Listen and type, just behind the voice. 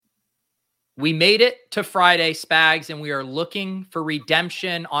We made it to Friday, Spags, and we are looking for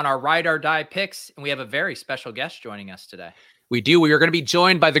redemption on our Ride or Die picks. And we have a very special guest joining us today. We do. We are going to be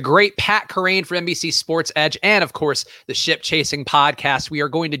joined by the great Pat Kerrane from NBC Sports Edge and, of course, the Ship Chasing podcast. We are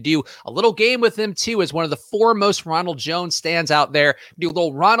going to do a little game with him, too, as one of the foremost Ronald Jones stands out there. Do a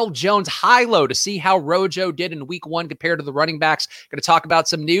little Ronald Jones high-low to see how Rojo did in week one compared to the running backs. Going to talk about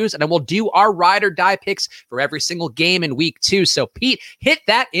some news, and then we'll do our Ride or Die picks for every single game in week two. So, Pete, hit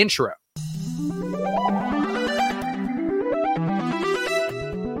that intro.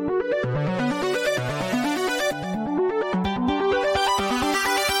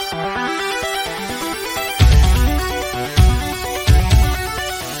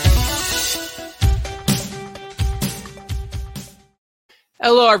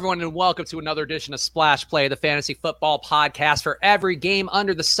 Hello, everyone, and welcome to another edition of Splash Play, the fantasy football podcast for every game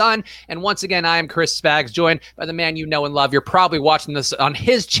under the sun. And once again, I am Chris Spags, joined by the man you know and love. You're probably watching this on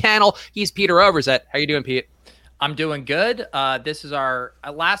his channel. He's Peter Overzet. How you doing, Pete? I'm doing good. This is our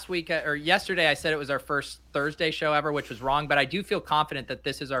last week, or yesterday, I said it was our first Thursday show ever, which was wrong. But I do feel confident that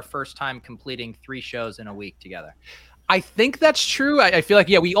this is our first time completing 3 shows in a week together. I think that's true. I feel like,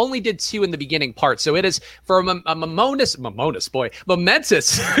 yeah, we only did 2 in the beginning part. So it is for a momentous occasion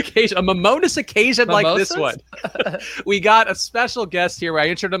like this one. We got a special guest here. I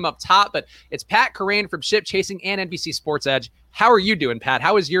introduced him up top, but it's Pat Kerrane from Ship Chasing and NBC Sports Edge. How are you doing, Pat?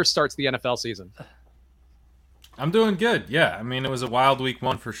 How was your start to the NFL season? I'm doing good. Yeah. I mean, it was a wild week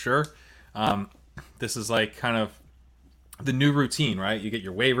one for sure. This is like kind of the new routine, right? You get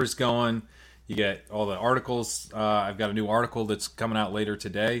your waivers going. You get all the articles. I've got a new article that's coming out later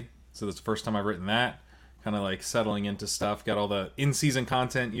today. So that's the first time I've written that. Kind of like settling into stuff. Got all the in-season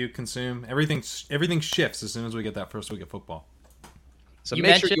content you consume. Everything shifts as soon as we get that first week of football. So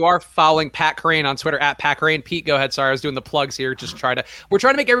make sure you are following Pat Kerrane on Twitter at Pat Kerrane. Pete, go ahead. Sorry, I was doing the plugs here. We're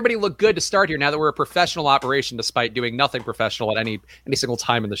trying to make everybody look good to start here now that we're a professional operation, despite doing nothing professional at any single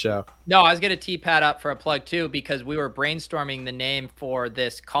time in the show. No, I was going to tee Pat up for a plug too, because we were brainstorming the name for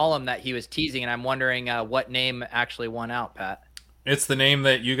this column that he was teasing, and I'm wondering what name actually won out, Pat. It's the name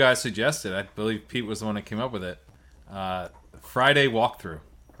that you guys suggested. I believe Pete was the one that came up with it. Friday Walkthrough.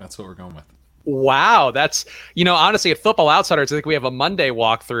 That's what we're going with. Wow, that's, honestly, at Football Outsiders, I think we have a Monday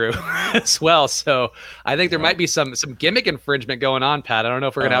walkthrough as well. So I think there might be some gimmick infringement going on, Pat. I don't know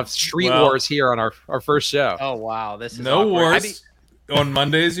if we're going to have street wars here on our first show. Oh, wow. This is no awkward. wars. On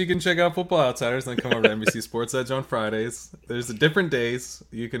Mondays, you can check out Football Outsiders and then come over to NBC Sports Edge on Fridays. There's different days.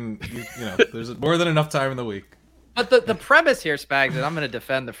 There's more than enough time in the week. But the premise here, Spags, and I'm going to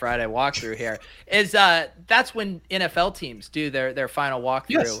defend the Friday walkthrough here, is that's when NFL teams do their final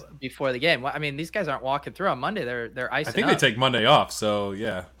walkthrough before the game. Well, I mean, these guys aren't walking through on Monday; they're icing. I think up. they take Monday off, so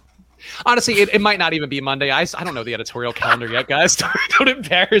yeah. Honestly, it might not even be Monday. I don't know the editorial calendar yet, guys. Don't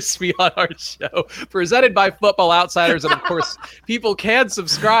embarrass me on our show. Presented by Football Outsiders. And, of course, people can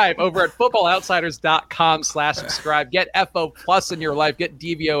subscribe over at footballoutsiders.com/subscribe. Get FO Plus in your life. Get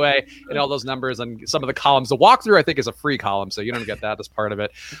DVOA and all those numbers and some of the columns. The walkthrough, I think, is a free column, so you don't get that as part of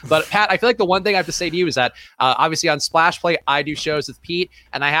it. But, Pat, I feel like the one thing I have to say to you is that, obviously, on Splash Play, I do shows with Pete.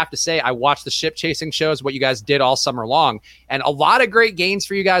 And I have to say, I watch the Ship Chasing shows, what you guys did all summer long. And a lot of great gains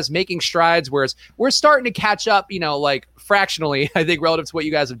for you guys, making strides, whereas we're starting to catch up, like fractionally, I think, relative to what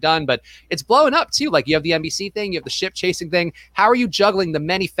you guys have done, but it's blowing up too. Like, you have the NBC thing, you have the Ship Chasing thing. How are you juggling the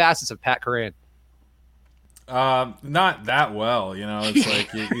many facets of Pat Kerrane? Not that well, it's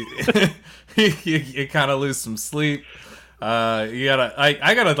like you kind of lose some sleep. I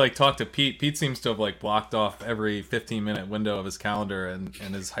gotta like talk to Pete. Pete seems to have like blocked off every 15-minute window of his calendar and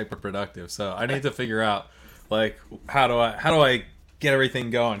is hyper productive. So I need to figure out like how do I get everything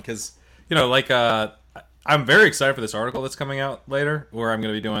going, because I'm very excited for this article that's coming out later, where I'm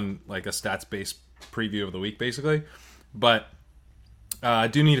going to be doing like a stats-based preview of the week, basically. But I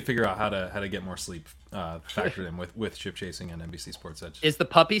do need to figure out how to get more sleep factored in with Ship Chasing and NBC Sports Edge. Is the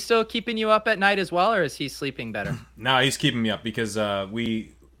puppy still keeping you up at night as well, or is he sleeping better? No, he's keeping me up because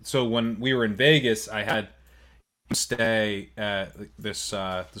when we were in Vegas, I had him stay at this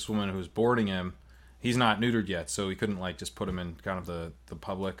woman who was boarding him. He's not neutered yet, so we couldn't like just put him in kind of the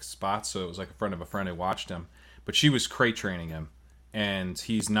public spots. So it was like a friend of a friend who watched him. But she was crate training him, and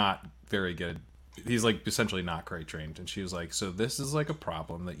he's not very good. He's like essentially not crate trained. And she was like, so this is like a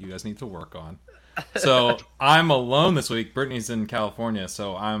problem that you guys need to work on. So I'm alone this week. Brittany's in California,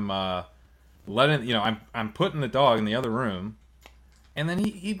 so I'm I'm putting the dog in the other room, and then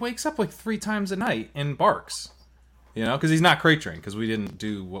he wakes up like 3 times a night and barks. Because he's not crate trained, because we didn't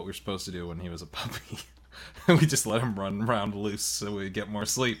do what we were supposed to do when he was a puppy. We just let him run around loose so we get more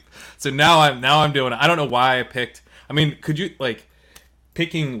sleep. So now I'm doing it. I don't know why I picked. I mean, could you like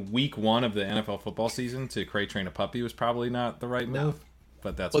picking week 1 of the NFL football season to crate train a puppy was probably not the right move.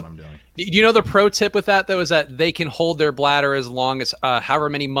 But that's what I'm doing. Do you know the pro tip with that, though, is that they can hold their bladder as long as however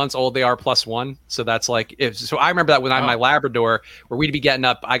many months old they are +1. So that's like, so I remember that when I had my Labrador, where we'd be getting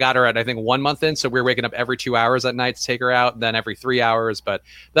up, I got her at, I think, 1 month in. So we were waking up every 2 hours at night to take her out, then every 3 hours. But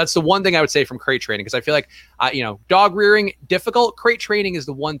that's the one thing I would say from crate training, because I feel like, dog rearing, difficult. Crate training is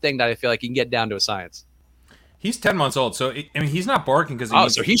the one thing that I feel like you can get down to a science. He's 10 months old. So, he's not barking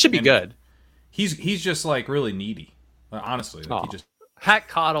because so he should be good. He's just like really needy. Honestly. He just. Pat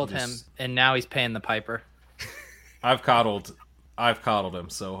coddled him, and now he's paying the piper. I've coddled him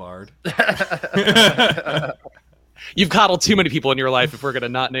so hard. You've coddled too many people in your life if we're going to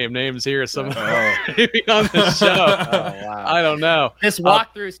not name names here. Maybe on the show. Oh, wow. I don't know. This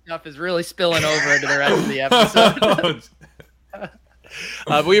walkthrough stuff is really spilling over into the rest of the episode.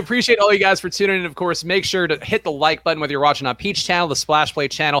 We appreciate all you guys for tuning in. Of course, make sure to hit the like button whether you're watching on Peach Channel, the Splash Play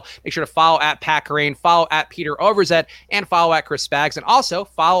channel. Make sure to follow at Pat Kerrane, follow at Peter Overzet, and follow at Chris Spags. And also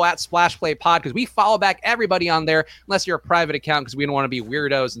follow at Splash Play Pod, because we follow back everybody on there, unless you're a private account, because we don't want to be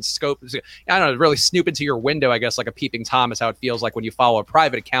weirdos and scope. I don't know, really snoop into your window, I guess, like a peeping Tom is how it feels like when you follow a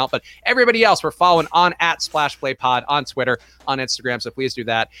private account. But everybody else, we're following on at Splash Play Pod on Twitter, on Instagram, so please do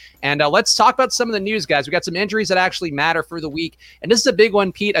that. And let's talk about some of the news, guys. We got some injuries that actually matter for the week, and this is a big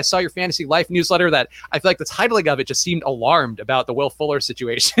one, Pete. I saw your Fantasy Life newsletter that I feel like the titling of it just seemed alarmed about the Will Fuller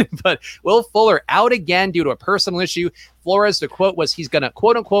situation. But Will Fuller out again due to a personal issue. Flores, the quote was, he's going to,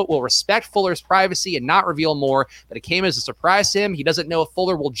 quote unquote, will respect Fuller's privacy and not reveal more, but it came as a surprise to him. He doesn't know if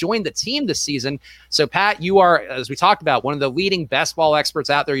Fuller will join the team this season. So, Pat, you are, as we talked about, one of the leading best ball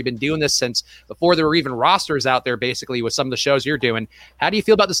experts out there. You've been doing this since before there were even rosters out there, basically, with some of the shows you're doing. How do you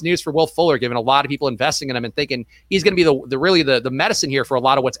feel about this news for Will Fuller, given a lot of people investing in him and thinking he's going to be the medicine here for a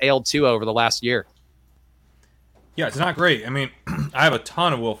lot of what's ailed Tua over the last year? Yeah, it's not great. I mean, I have a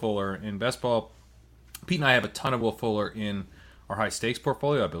ton of Will Fuller in best ball. Pete and I have a ton of Will Fuller in our high stakes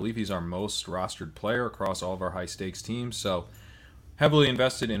portfolio. I believe he's our most rostered player across all of our high stakes teams. So heavily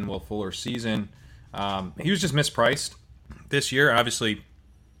invested in Will Fuller's season. He was just mispriced this year. Obviously,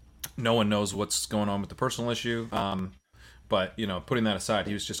 no one knows what's going on with the personal issue. But, putting that aside,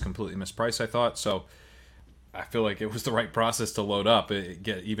 he was just completely mispriced, I thought. So I feel like it was the right process to load up,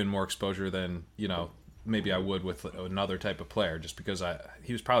 get even more exposure than, maybe I would with another type of player, just because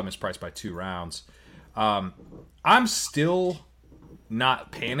he was probably mispriced by 2 rounds. I'm still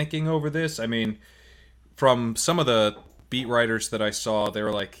not panicking over this. I mean, from some of the beat writers that I saw, they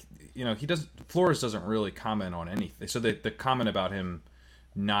were like, Flores doesn't really comment on anything. So the comment about him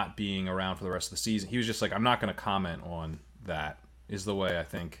not being around for the rest of the season, he was just like, I'm not going to comment on that, is the way I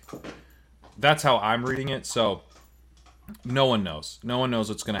think. That's how I'm reading it. So no one knows. No one knows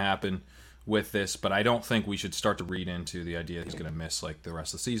what's going to happen with this, but I don't think we should start to read into the idea that he's going to miss like the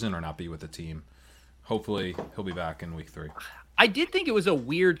rest of the season or not be with the team. Hopefully he'll be back in week 3. I did think it was a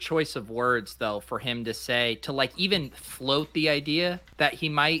weird choice of words, though, for him to say, to like even float the idea that he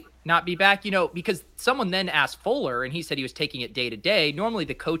might not be back, because someone then asked Fuller and he said he was taking it day to day. Normally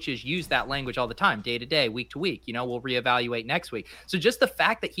the coaches use that language all the time, day to day, week to week, we'll reevaluate next week. So just the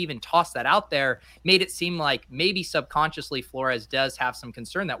fact that he even tossed that out there made it seem like maybe subconsciously Flores does have some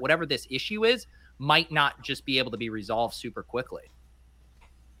concern that whatever this issue is might not just be able to be resolved super quickly.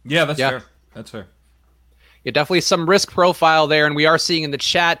 Yeah, that's fair. That's fair. Yeah, definitely some risk profile there. And we are seeing in the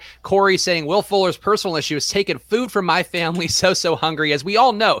chat, Corey saying, Will Fuller's personal issue is taking food from my family so hungry. As we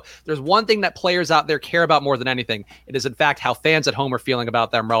all know, there's one thing that players out there care about more than anything. It is, in fact, how fans at home are feeling about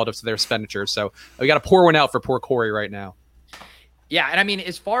them relative to their expenditures. So we got to pour one out for poor Corey right now. Yeah, and I mean,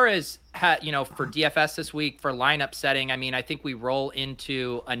 as far as, for DFS this week, for lineup setting, I mean, I think we roll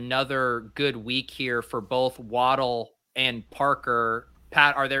into another good week here for both Waddle and Parker.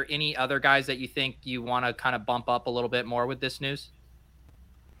 Pat, are there any other guys that you think you want to kind of bump up a little bit more with this news?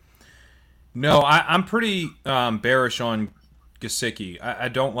 No, I'm pretty bearish on Gesicki. I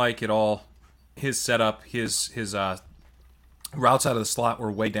don't like at all his setup. His routes out of the slot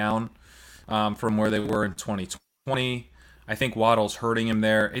were way down from where they were in 2020. I think Waddle's hurting him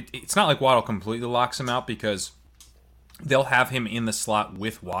there. It's not like Waddle completely locks him out, because they'll have him in the slot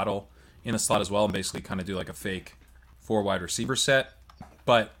with Waddle in the slot as well and basically kind of do like a fake 4 wide receiver set.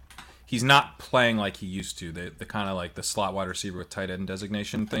 But he's not playing like he used to. The kind of like the slot wide receiver with tight end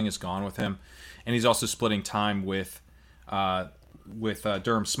designation thing is gone with him. And he's also splitting time with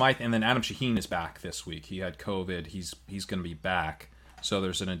Durham Smythe. And then Adam Shaheen is back this week. He had COVID. He's going to be back. So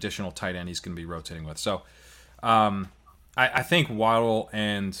there's an additional tight end he's going to be rotating with. So I think Waddle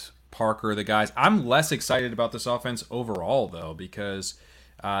and Parker are the guys. I'm less excited about this offense overall, though, because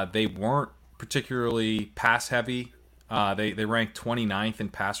they weren't particularly pass heavy They ranked 29th in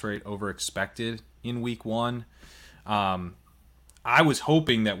pass rate over expected in week 1. I was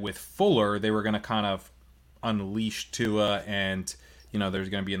hoping that with Fuller, they were going to kind of unleash Tua, and there's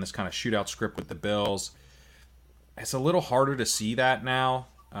going to be in this kind of shootout script with the Bills. It's a little harder to see that now.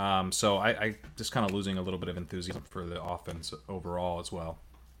 So I just kind of losing a little bit of enthusiasm for the offense overall as well.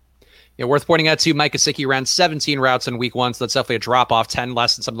 Yeah, worth pointing out too, Mike Gesicki ran 17 routes in week 1, so that's definitely a drop off, 10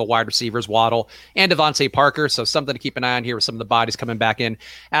 less than some of the wide receivers, Waddle and Devontae Parker. So something to keep an eye on here with some of the bodies coming back in.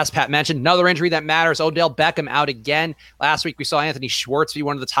 As Pat mentioned, another injury that matters, Odell Beckham out again. Last week we saw Anthony Schwartz be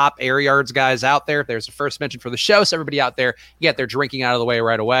one of the top air yards guys out there. There's the first mention for the show, so everybody out there, get their drinking out of the way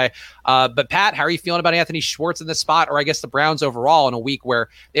right away. But Pat, how are you feeling about Anthony Schwartz in this spot, or I guess the Browns overall, in a week where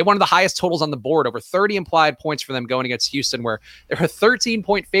they had one of the highest totals on the board, over 30 implied points for them going against Houston, where they're a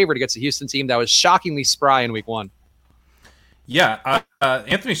 13-point favorite against the Houston team that was shockingly spry in week 1. Yeah,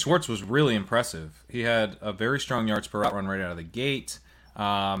 Anthony Schwartz was really impressive. He had a very strong yards per route run right out of the gate.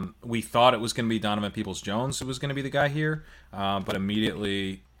 We thought it was going to be Donovan Peoples-Jones who was going to be the guy here, but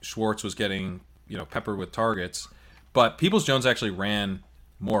immediately Schwartz was getting peppered with targets. But Peoples-Jones actually ran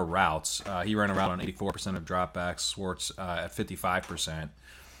more routes. He ran a route on 84% of dropbacks, Schwartz at 55%.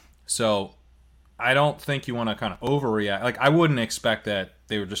 So I don't think you want to kind of overreact. Like, I wouldn't expect that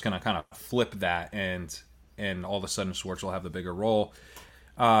they were just going to kind of flip that and all of a sudden Schwartz will have the bigger role.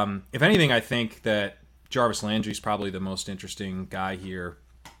 If anything, I think that Jarvis Landry is probably the most interesting guy here.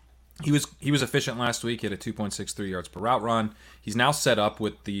 He was efficient last week. He had a 2.63 yards per route run. He's now set up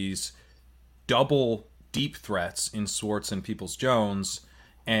with these double deep threats in Schwartz and Peoples-Jones,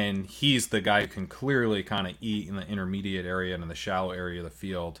 and he's the guy who can clearly kind of eat in the intermediate area and in the shallow area of the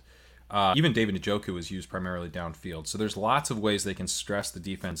field. Even David Njoku was used primarily downfield. So there's lots of ways they can stress the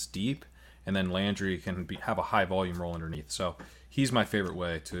defense deep, and then Landry can have a high volume role underneath. So he's my favorite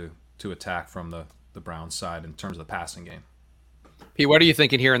way to attack from the Browns side in terms of the passing game. Pete, what are you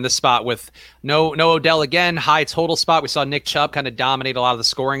thinking here in this spot with no Odell again, high total spot? We saw Nick Chubb kind of dominate a lot of the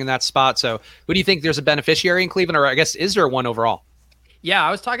scoring in that spot. So who do you think there's a beneficiary in Cleveland, or I guess is there one overall? Yeah, I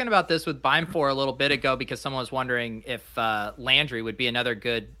was talking about this with Beimfor a little bit ago because someone was wondering if Landry would be another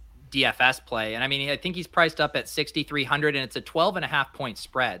good DFS play. And I mean, I think he's priced up at 6,300 and it's a 12.5 point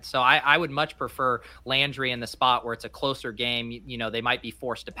spread. So I would much prefer Landry in the spot where it's a closer game. They might be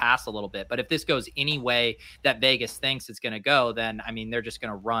forced to pass a little bit, but if this goes any way that Vegas thinks it's going to go, then I mean, they're just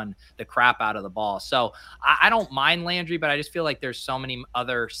going to run the crap out of the ball. So I don't mind Landry, but I just feel like there's so many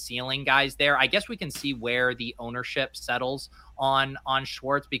other ceiling guys there. I guess we can see where the ownership settles on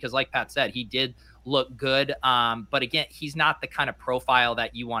Schwartz, because like Pat said, he did look good. But again, he's not the kind of profile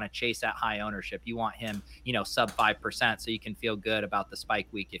that you want to chase at high ownership. You want him, sub 5%, so you can feel good about the spike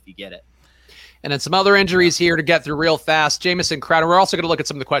week if you get it. And then some other injuries here to get through real fast. Jamison Crowder. We're also going to look at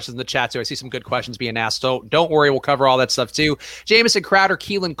some of the questions in the chat, too. I see some good questions being asked. So don't worry. We'll cover all that stuff, too. Jamison Crowder,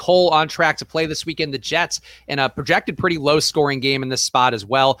 Keelan Cole on track to play this weekend. The Jets in a projected pretty low-scoring game in this spot as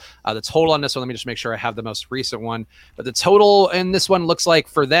well. The total on this one, let me just make sure I have the most recent one. But the total in this one looks like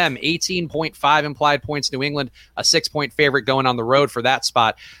for them, 18.5 implied points. New England, a 6-point favorite going on the road for that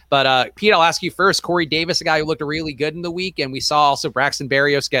spot. But, Pete, I'll ask you first. Corey Davis, a guy who looked really good in the week. And we saw also Braxton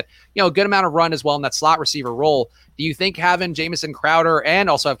Berrios get, a good amount of run as well in that slot receiver role. Do you think having Jamison Crowder and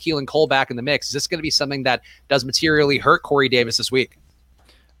also have Keelan Cole back in the mix, is this going to be something that does materially hurt Corey Davis this week?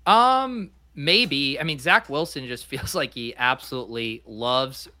 Maybe. I mean, Zach Wilson just feels like he absolutely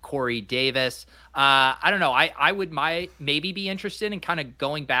loves Corey Davis. I don't know. I would maybe be interested in kind of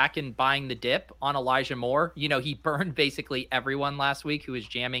going back and buying the dip on Elijah Moore. He burned basically everyone last week who was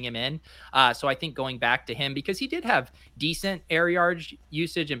jamming him in. So I think going back to him, because he did have decent air yards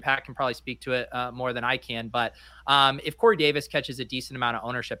usage, and Pat can probably speak to it more than I can. But if Corey Davis catches a decent amount of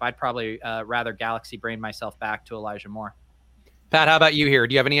ownership, I'd probably rather Galaxy brain myself back to Elijah Moore. Pat, how about you here?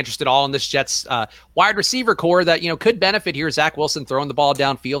 Do you have any interest at all in this Jets wide receiver core that, could benefit here? Zach Wilson throwing the ball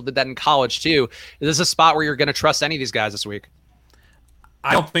downfield, did that in college too. Is this a spot where you're going to trust any of these guys this week?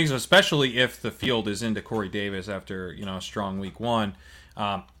 I don't think so, especially if the field is into Corey Davis after, a strong week 1.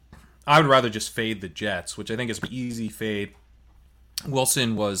 I would rather just fade the Jets, which I think is an easy fade.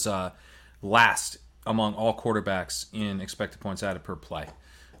 Wilson was last among all quarterbacks in expected points added per play.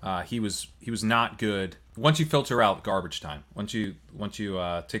 He was not good. Once you filter out garbage time, once you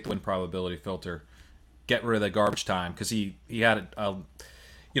take the win probability filter, get rid of that garbage time, because he had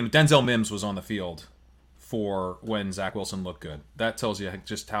Denzel Mims was on the field for when Zach Wilson looked good. That tells you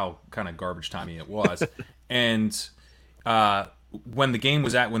just how kind of garbage timey it was. And when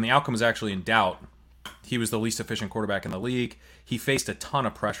the outcome was actually in doubt, he was the least efficient quarterback in the league. He faced a ton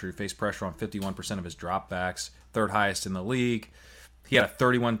of pressure. He faced pressure on 51% of his dropbacks, third highest in the league. He had a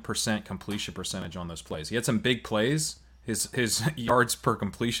 31% completion percentage on those plays. He had some big plays, His yards per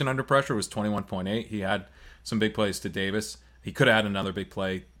completion under pressure was 21.8. He had some big plays to Davis. He could have had another big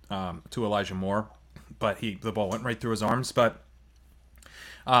play to Elijah Moore, but the ball went right through his arms. But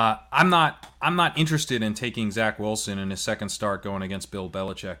I'm not interested in taking Zach Wilson in his second start going against Bill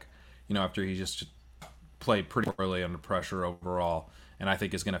Belichick. After he just played pretty poorly under pressure overall, and I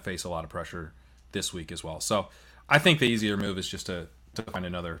think is going to face a lot of pressure this week as well. So I think the easier move is just to find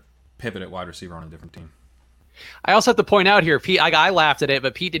another pivot at wide receiver on a different team. I also have to point out here, Pete, I laughed at it,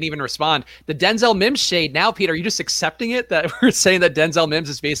 but Pete didn't even respond. The Denzel Mims shade now, Pete, are you just accepting it that we're saying that Denzel Mims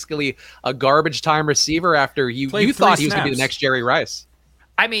is basically a garbage time receiver after you thought he was going to be the next Jerry Rice?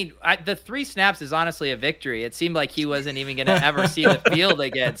 I mean, the 3 snaps is honestly a victory. It seemed like he wasn't even going to ever see the field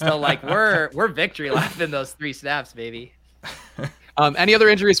again. So, like, we're victory lapping those 3 snaps, baby. Any other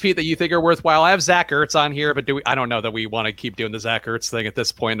injuries, Pete, that you think are worthwhile? I have Zach Ertz on here, but I don't know that we want to keep doing the Zach Ertz thing at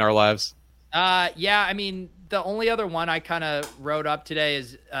this point in our lives. Yeah, I mean, the only other one I kind of wrote up today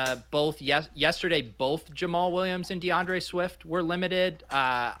is yesterday, both Jamal Williams and DeAndre Swift were limited.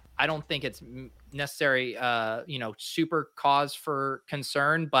 I don't think it's necessary, super cause for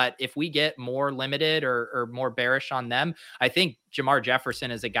concern, but if we get more limited or more bearish on them, I think Jamar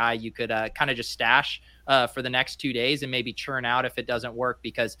Jefferson is a guy you could kind of just stash for the next 2 days and maybe churn out if it doesn't work,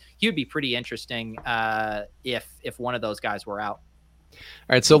 because he would be pretty interesting if one of those guys were out.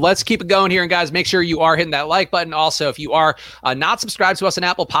 All right, so let's keep it going here. And guys, make sure you are hitting that like button. Also, if you are not subscribed to us on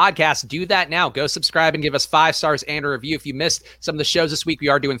Apple Podcasts, do that now. Go subscribe and give us 5 stars and a review. If you missed some of the shows this week, we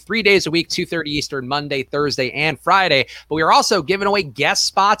are doing 3 days a week, 2:30 Eastern, Monday, Thursday, and Friday. But we are also giving away guest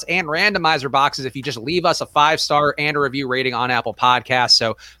spots and randomizer boxes if you just leave us a 5-star and a review rating on Apple Podcasts.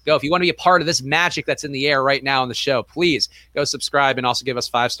 So go, if you want to be a part of this magic that's in the air right now on the show, please go subscribe and also give us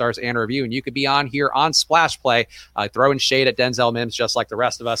 5 stars and a review. And you could be on here on Splash Play, throwing shade at Denzel Mims just like the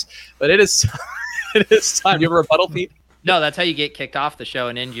rest of us. But it is time. You have a rebuttal, Pete? No, that's how you get kicked off the show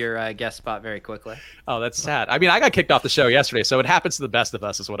and end your guest spot very quickly. Oh, that's sad. I mean, I got kicked off the show yesterday, so it happens to the best of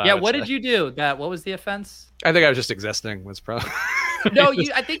us is what I would say. Yeah, what did you do? What was the offense? I think I was just existing was probably... No,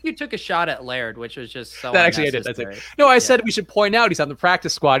 I think you took a shot at Laird, which was just so that actually I did. That's it. No, I said we should point out he's on the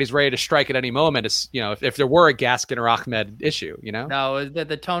practice squad. He's ready to strike at any moment. It's, if there were a Gaskin or Ahmed issue, No,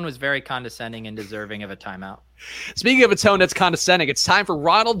 the tone was very condescending and deserving of a timeout. Speaking of a tone that's condescending, it's time for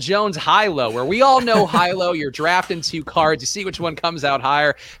Ronald Jones High-Low, where we all know High-Low. You're drafting 2 cards. You see which one comes out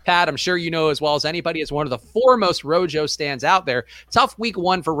higher. Pat, I'm sure you know as well as anybody, is one of the foremost Rojo stands out there. Tough week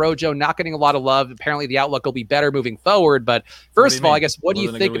 1 for Rojo, not getting a lot of love. Apparently the outlook will be better moving forward. But first of all, I guess, what do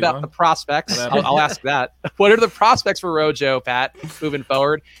you think about the prospects? I'll ask that. What are the prospects for Rojo, Pat, moving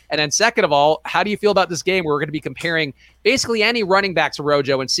forward? And then second of all, how do you feel about this game where we're going to be comparing basically any running back to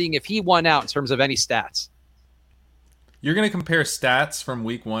Rojo and seeing if he won out in terms of any stats? You're going to compare stats from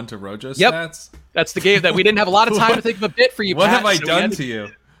week 1 to Rojo yep. stats? That's the game that we didn't have a lot of time to think of a bit for you, What Pat, have I done to you?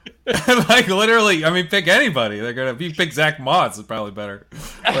 Like, literally, I mean, pick anybody. They're going to pick Zach Moss is probably better.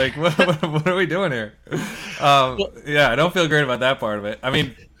 Like, what are we doing here? Yeah, I don't feel great about that part of it. I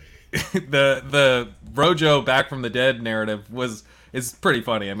mean, the Rojo back from the dead narrative is pretty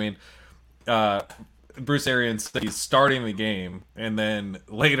funny. I mean, Bruce Arians said he's starting the game, and then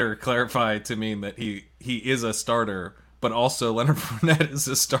later clarified to mean that he is a starter, but also Leonard Fournette is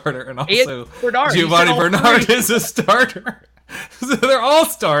a starter, and also Giovanni Bernard is a starter. So they're all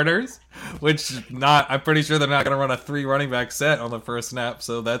starters, which I'm pretty sure they're not going to run a 3 running back set on the first snap,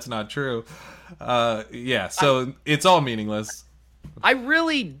 so that's not true. So it's all meaningless. I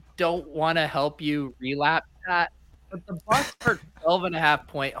really don't want to help you relapse that, but the Bucs are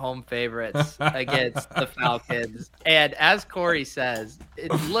 12.5-point home favorites against the Falcons. And as Corey says,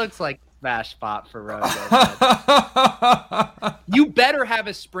 it looks like a smash spot for Rojo. You better have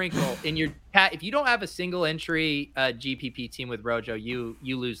a sprinkle in your Pat. If you don't have a single entry GPP team with Rojo, you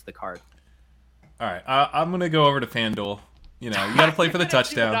lose the card. All right, I'm going to go over to FanDuel. You got to play for the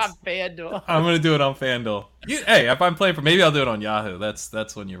touchdowns. On FanDuel. I'm going to do it on FanDuel. Hey, if I'm playing maybe I'll do it on Yahoo.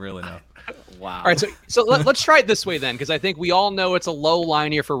 That's when you really know. Wow. All right, so let's try it this way then, because I think we all know it's a low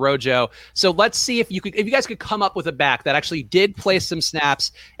line here for Rojo. So let's see if you guys could come up with a back that actually did play some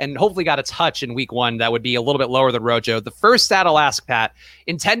snaps and hopefully got a touch in week 1 that would be a little bit lower than Rojo. The first stat I'll ask, Pat,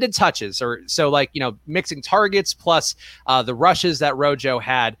 intended touches, or so like mixing targets plus the rushes that Rojo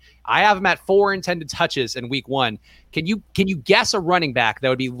had. I have him at 4 intended touches in week 1. Can you guess a running back that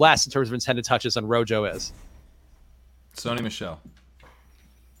would be less in terms of intended touches than Rojo is? Sony Michel.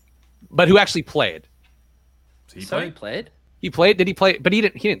 But who actually played? He played? He played? Did he play? But he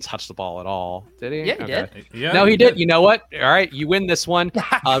didn't touch the ball at all, did he? Yeah, he did. Yeah, no, he did. You know what? All right, you win this one.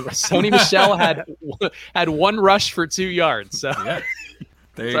 Sony Michel had 1 rush for 2 yards. So yeah.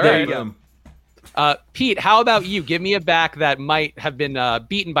 There you go. Pete, how about you? Give me a back that might have been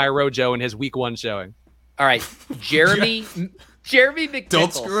beaten by Rojo in his week 1 showing. All right, Jeremy McNichols.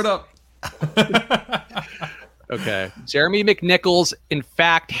 Don't screw it up. Okay. Jeremy McNichols, in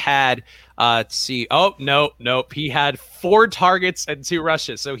fact, had, let's see. Oh, nope. He had 4 targets and 2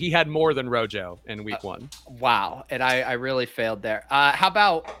 rushes. So he had more than Rojo in week 1. Wow. And I really failed there. How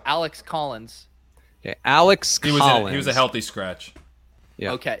about Alex Collins? Okay. Alex Collins. He was a healthy scratch.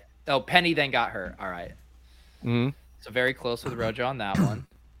 Yeah. Okay. Oh, Penny then got hurt. All right. Mm-hmm. So very close with Rojo on that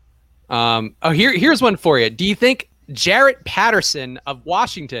one. Here's one for you. Do you think Jarrett Patterson of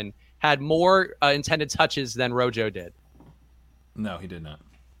Washington had more intended touches than Rojo did? No, he did not.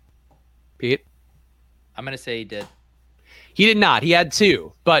 Pete? I'm gonna say he did. He did not. He had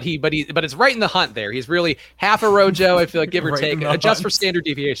 2, but it's right in the hunt there. He's really half a Rojo, I feel like, give or Right take. Adjust for standard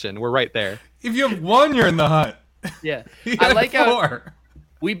deviation. We're right there. If you have 1, you're in the hunt. Yeah. He I had like 4. how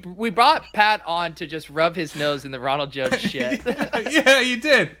we brought Pat on to just rub his nose in the Ronald Jones shit. Yeah, you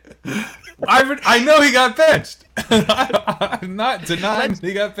did. I know he got benched. I'm not denying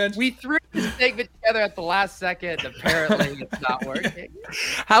he got benched. We threw this segment together at the last second. Apparently, it's not working.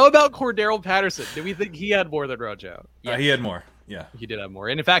 How about Cordero Patterson? Do we think he had more than Rojo? He had more. Yeah, he did have more,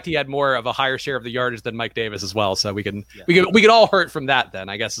 and in fact, he had more of a higher share of the yardage than Mike Davis as well. So we could all hurt from that. Then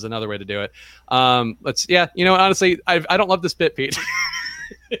I guess is another way to do it. Honestly, I don't love this bit, Pete.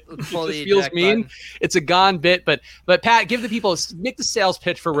 It just feels mean. Button. It's a gone bit, but Pat, make the sales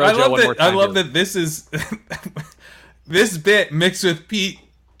pitch for Rojo one more time. I love that this is this bit mixed with Pete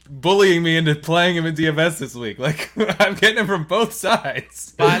bullying me into playing him in DFS this week. Like I'm getting him from both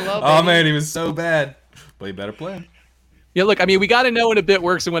sides. Man, he was so bad, but you better play him. Yeah, look, I mean, we got to know when a bit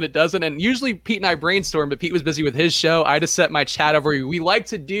works and when it doesn't. And usually Pete and I brainstorm, but Pete was busy with his show. I just set my chat over. We like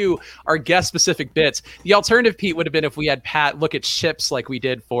to do our guest-specific bits. The alternative, Pete, would have been if we had Pat look at ships like we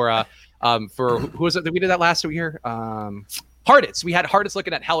did for who was it that we did that last year? Harditz. We had Harditz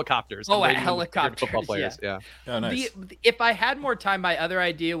looking at helicopters. Oh, at helicopters. Football players. Yeah. Oh, nice. If I had more time, my other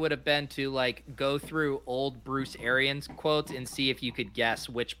idea would have been to go through old Bruce Arians quotes and see if you could guess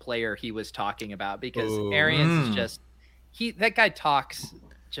which player he was talking about, because Arians is just. That guy talks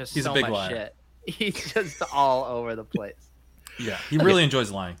just He's so a big much liar. shit. He's just all over the place. Yeah, he really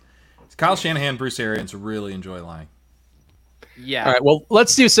enjoys lying. Kyle Shanahan, Bruce Arians really enjoy lying. Yeah. All right. Well,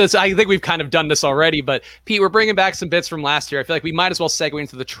 let's do so. I think we've kind of done this already, but Pete, we're bringing back some bits from last year. I feel like we might as well segue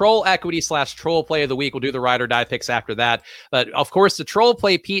into the troll equity / troll play of the week. We'll do the ride or die picks after that. But of course, the troll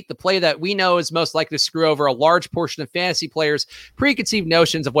play, Pete, the play that we know is most likely to screw over a large portion of fantasy players' preconceived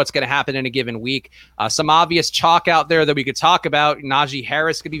notions of what's going to happen in a given week. Some obvious chalk out there that we could talk about. Najee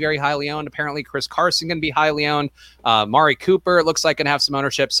Harris could be very highly owned. Apparently, Chris Carson going to be highly owned. Mari Cooper, it looks like, going to have some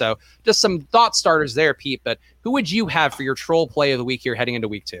ownership. So just some thought starters there, Pete. But who would you have for your troll play of the week here heading into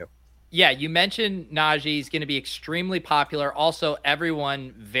week 2? Yeah, you mentioned Najee is going to be extremely popular. Also,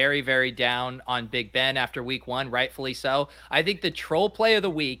 everyone very, very down on Big Ben after week 1, rightfully so. I think the troll play of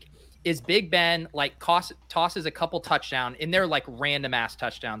the week is Big Ben tosses a couple touchdowns, and they're random ass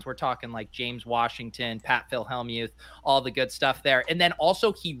touchdowns. We're talking James Washington, Pat Wilhelmuth, all the good stuff there. And then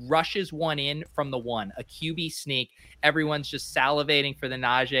also he rushes one in from the 1, a QB sneak. Everyone's just salivating for the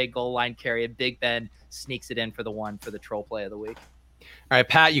Najee goal line carry. And Big Ben sneaks it in for the 1 for the troll play of the week. All right,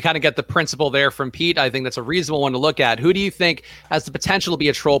 Pat, you kind of get the principle there from Pete. I think that's a reasonable one to look at. Who do you think has the potential to be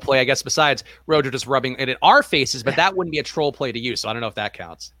a troll play, I guess, besides Rojo just rubbing it in our faces, but that wouldn't be a troll play to you, so I don't know if that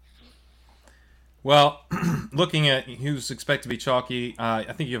counts. Well, looking at who's expected to be chalky,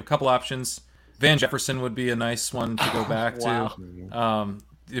 I think you have a couple options. Van Jefferson would be a nice one to go back to.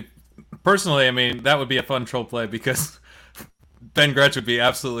 Personally, I mean, that would be a fun troll play because Ben Gretch would be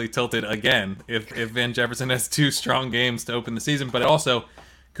absolutely tilted again if Van Jefferson has 2 strong games to open the season. But also,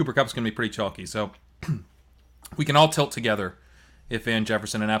 Cooper Kupp's going to be pretty chalky. So we can all tilt together if Van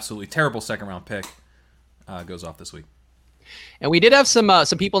Jefferson, an absolutely terrible second-round pick, goes off this week. And we did have some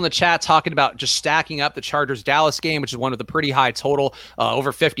people in the chat talking about just stacking up the Chargers-Dallas game, which is one with a pretty high total,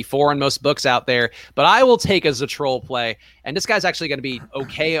 over 54 in most books out there. But I will take as a troll play, and this guy's actually going to be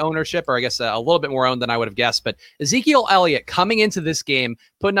okay ownership, or I guess a little bit more owned than I would have guessed. But Ezekiel Elliott coming into this game,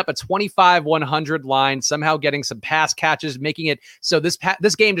 putting up a 25-100 line, somehow getting some pass catches, making it so this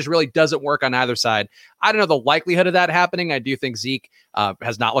game just really doesn't work on either side. I don't know the likelihood of that happening. I do think Zeke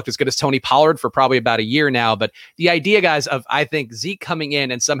has not looked as good as Tony Pollard for probably about a year now. But the idea, guys, of I think Zeke coming in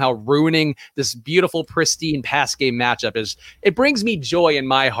and somehow ruining this beautiful, pristine pass game matchup it brings me joy in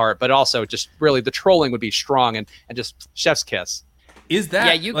my heart, but also just really the trolling would be strong and just chef's kiss. Is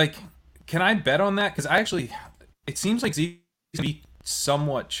that can I bet on that? Because it seems like Zeke's going to be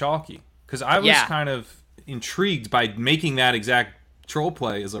somewhat chalky. Because I was kind of intrigued by making that exact troll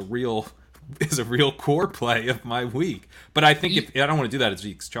play as a real a real core play of my week. But I think if I don't want to do that, it's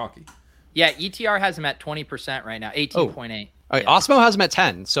Zeke's chalky. Yeah, ETR has him at 20% right now, 18.8. All right, Osmo has him at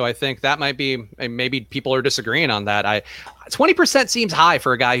 10, so I think that might be, maybe people are disagreeing on that. 20% seems high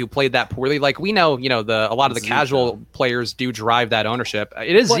for a guy who played that poorly. Like, we know, a lot of the Zeke, casual players do drive that ownership.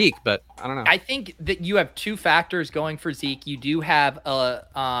 It is Zeke, but I don't know. I think that you have two factors going for Zeke. You do have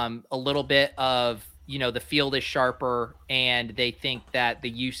a little bit of, the field is sharper, and they think that the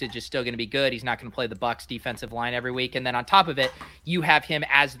usage is still going to be good. He's not going to play the Bucs defensive line every week, and then on top of it, you have him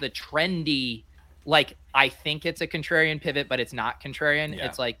as the trendy. Like, I think it's a contrarian pivot, but it's not contrarian. Yeah.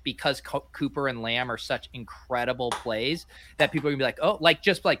 It's like, because Cooper and Lamb are such incredible plays that people are gonna be like, oh, like,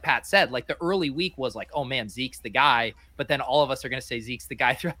 just like Pat said, like the early week was like, oh man, Zeke's the guy. But then all of us are going to say Zeke's the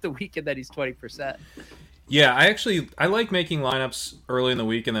guy throughout the week, and then he's 20%. Yeah, I like making lineups early in the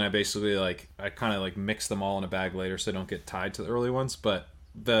week, and then I kind of mix them all in a bag later so I don't get tied to the early ones. But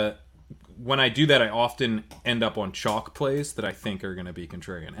when I do that, I often end up on chalk plays that I think are going to be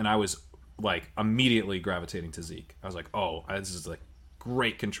contrarian. And I was immediately gravitating to Zeke. I was like, oh, this is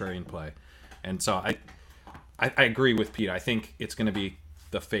great contrarian play. And so I agree with Pete. I think it's going to be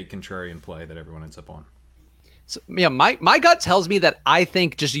the fake contrarian play that everyone ends up on. So, yeah, my gut tells me that I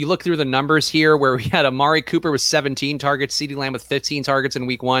think, just you look through the numbers here where we had Amari Cooper with 17 targets, CeeDee Lamb with 15 targets in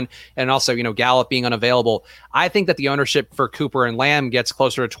week 1, and also, Gallup being unavailable. I think that the ownership for Cooper and Lamb gets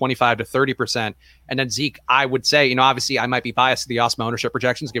closer to 25 to 30%. And then Zeke, I would say, obviously I might be biased to the Osmo ownership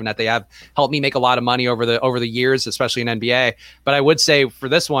projections, given that they have helped me make a lot of money over the years, especially in NBA. But I would say for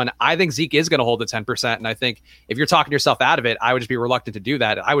this one, I think Zeke is going to hold the 10%. And I think if you're talking yourself out of it, I would just be reluctant to do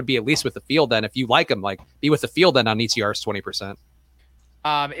that. I would be at least with the field then. If you like him, be with the field then on ETR's 20%.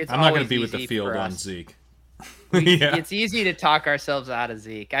 I'm not going to be with the field on Zeke. Yeah. It's easy to talk ourselves out of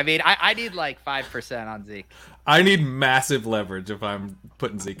Zeke. I mean, I need 5% on Zeke. I need massive leverage if I'm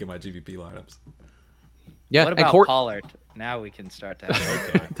putting Zeke in my GPP lineups. Yeah, what about Pollard? Now we can start to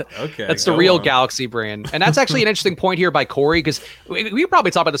have okay. That's the real Galaxy brand. And that's actually an interesting point here by Corey, because we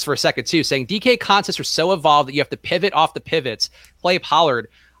probably talk about this for a second too, saying DK contests are so evolved that you have to pivot off the pivots, play Pollard.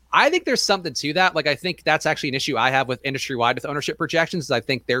 I think there's something to that. I think that's actually an issue I have with industry-wide with ownership projections. Is I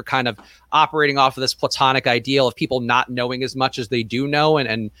think they're kind of operating off of this platonic ideal of people not knowing as much as they do know,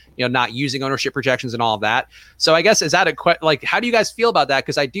 and not using ownership projections and all of that. So I guess, is that how do you guys feel about that?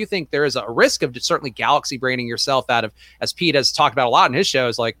 Because I do think there is a risk of certainly Galaxy branding yourself out of, as Pete has talked about a lot in his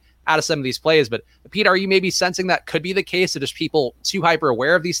shows, out of some of these plays. But Pete, are you maybe sensing that could be the case, that just people too hyper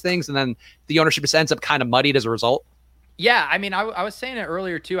aware of these things, and then the ownership just ends up kind of muddied as a result? Yeah, I mean, I was saying it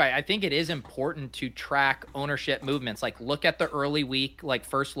earlier too. I think it is important to track ownership movements. Look at the early week,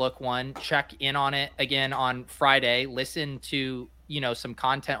 first look one, check in on it again on Friday, listen to, some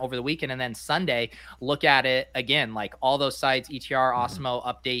content over the weekend, and then Sunday, look at it again. All those sites, ETR, Osmo,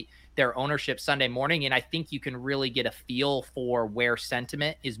 update their ownership Sunday morning. And I think you can really get a feel for where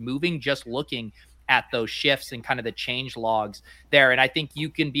sentiment is moving just looking at those shifts and kind of the change logs there. And I think you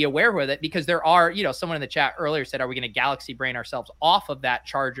can be aware with it, because there are, someone in the chat earlier said, are we going to Galaxy brain ourselves off of that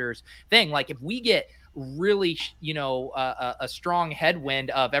Chargers thing? If we get really, a strong headwind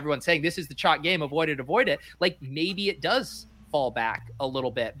of everyone saying this is the chalk game, avoid it, maybe it does fall back a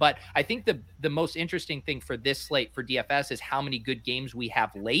little bit. But I think the most interesting thing for this slate for DFS is how many good games we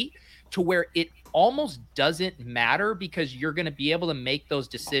have late, to where it almost doesn't matter, because you're going to be able to make those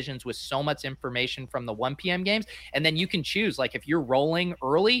decisions with so much information from the 1 p.m. games. And then you can choose, if you're rolling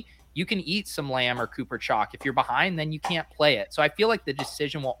early, you can eat some Lamb or Cooper chalk. If you're behind, then you can't play it. So I feel like the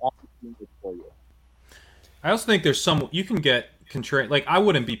decision will always be good for you. I also think there's you can get contrarian. I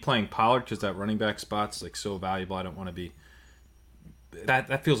wouldn't be playing Pollard because that running back spot's so valuable. I don't want to be.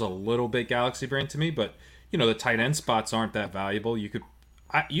 That feels a little bit Galaxy brain to me, but the tight end spots aren't that valuable. You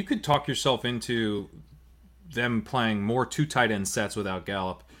could talk yourself into them playing more 2 tight end sets without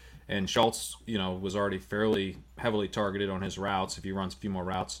Gallup, and Schultz, was already fairly heavily targeted on his routes. If he runs a few more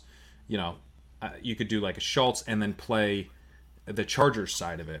routes, you could do a Schultz and then play the Chargers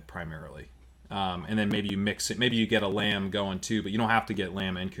side of it primarily, and then maybe you mix it. Maybe you get a Lamb going too, but you don't have to get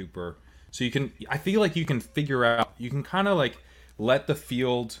Lamb and Cooper. So you can. I feel like you can figure out. You can kind of let the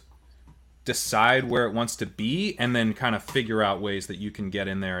field decide where it wants to be, and then kind of figure out ways that you can get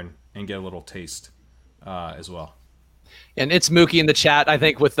in there and get a little taste as well. And it's Mookie in the chat, I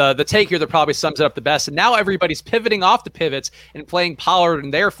think, with the take here that probably sums it up the best. And now everybody's pivoting off the pivots and playing Pollard,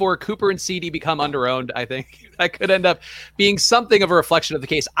 and therefore Cooper and CeeDee become underowned. I think that could end up being something of a reflection of the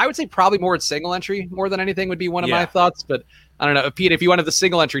case. I would say probably more at single entry more than anything would be one of my thoughts. But I don't know. Pete, if you wanted the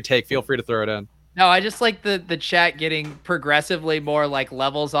single entry take, feel free to throw it in. No, I just like the chat getting progressively more like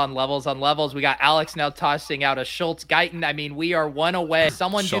levels on levels on levels. We got Alex now tossing out a Schultz Guyton. I mean, we are one away.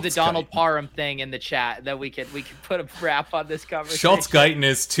 Someone do the Donald Parham thing in the chat that we could put a wrap on this conversation. Schultz Guyton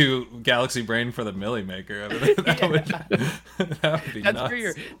is to Galaxy Brain for the Millie Maker. I mean, that would be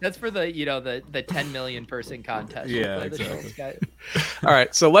nuts. That's for the the 10 million person contest. Yeah, exactly. All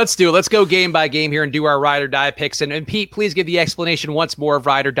right, so let's go game by game here and do our ride or die picks. And Pete, please give the explanation once more of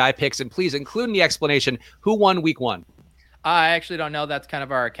ride or die picks, and please include in the explanation who won week 1. I actually don't know. That's kind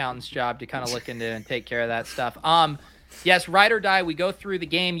of our accountant's job to kind of look into and take care of that stuff. Yes, ride or die. We go through the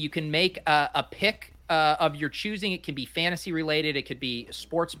game. You can make a pick of your choosing. It can be fantasy related. It could be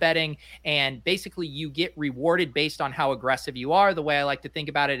sports betting. And basically you get rewarded based on how aggressive you are. The way I like to think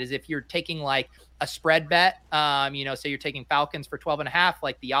about it is if you're taking like a spread bet, say you're taking Falcons for 12.5,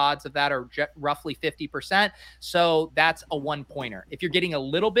 like the odds of that are roughly 50%. So that's a 1-pointer. If you're getting a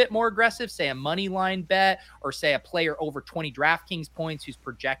little bit more aggressive, say a money line bet, or say a player over 20 DraftKings points who's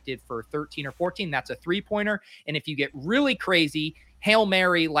projected for 13 or 14, that's a 3-pointer. And if you get really crazy, Hail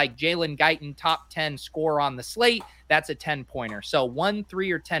Mary, like Jalen Guyton, top 10 score on the slate, that's a 10-pointer. So 1,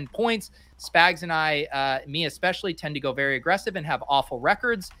 3, or 10 points. Spags and I, me especially, tend to go very aggressive and have awful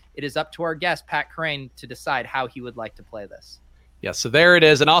records. It is up to our guest, Pat Crane, to decide how he would like to play this. Yeah, so there it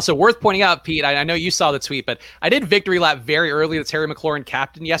is. And also worth pointing out, Pete, I know you saw the tweet, but I did victory lap very early the Terry McLaurin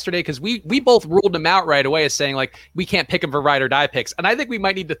captain yesterday because we both ruled him out right away as saying, like, we can't pick him for ride or die picks. And I think we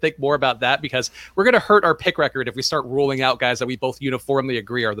might need to think more about that because we're going to hurt our pick record if we start ruling out guys that we both uniformly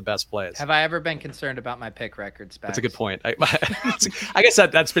agree are the best plays. Have I ever been concerned about my pick record, Spags? That's a good point. I guess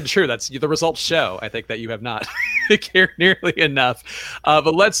that's been true. That's the results show, I think, that you have not cared nearly enough.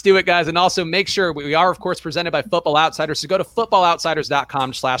 But let's do it, guys. And also make sure we are, of course, presented by Football Outsiders. So go to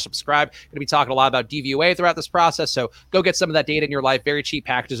footballoutsiders.com/subscribe. Going to be talking a lot about DVOA throughout this process. So go get some of that data in your life. Very cheap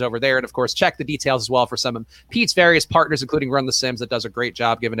packages over there. And of course, check the details as well for some of Pete's various partners, including Run the Sims, that does a great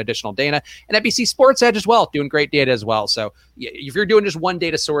job giving additional data. And NBC Sports Edge as well, doing great data as well. So if you're doing just one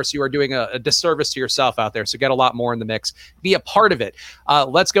data source, you are doing a disservice to yourself out there. So get a lot more in the mix. Be a part of it.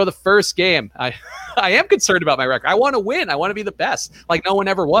 Let's go the first game. I am concerned about my record. I want to win. I want to be the best, like no one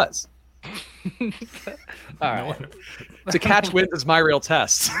ever was. All right. To catch wins is my real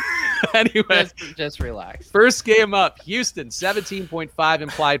test. Anyway, just relax. First game up, Houston, 17.5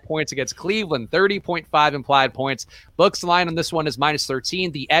 implied points against Cleveland, 30.5 implied points. Books line on this one is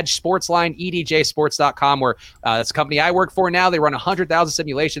 -13. The Edge Sports line, edjsports.com, where that's a company I work for now. They run 100,000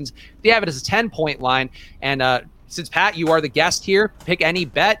 simulations. They have it as a 10-point line. And since, Pat, you are the guest here, pick any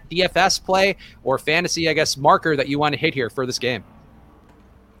bet, DFS play, or fantasy, I guess, marker that you want to hit here for this game.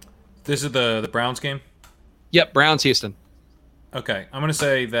 This is the Browns game? Yep, Browns, Houston. Okay, I'm going to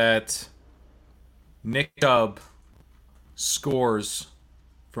say that Nick Chubb scores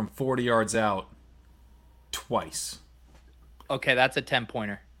from 40 yards out twice. Okay, that's a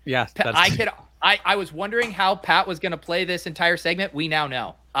 10-pointer. Yeah. I was wondering how Pat was going to play this entire segment. We now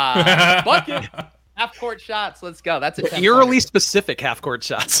know. Bucket, half-court shots. Let's go. That's a 10-pointer. Eerily specific half-court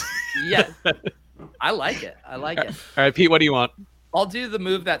shots. Yeah. I like it. All right, Pete, what do you want? I'll do the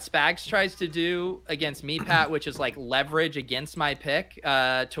move that Spags tries to do against me, Pat, which is like leverage against my pick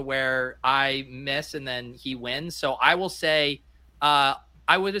to where I miss and then he wins. So I will say I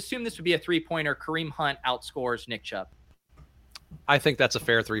would assume this would be a 3-pointer. Kareem Hunt outscores Nick Chubb. I think that's a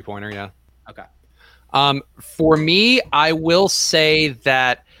fair 3-pointer, yeah. Okay. For me, I will say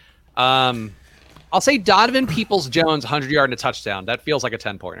that I'll say Donovan Peoples-Jones 100-yard and a touchdown. That feels like a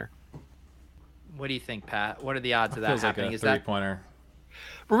 10-pointer. What do you think, Pat? What are the odds of that feels happening? Like a 3-pointer.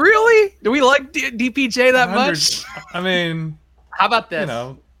 Really? Do we like DPJ that much? I mean, how about this?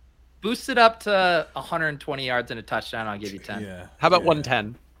 Boost it up to 120 yards and a touchdown. I'll give you 10. Yeah. How about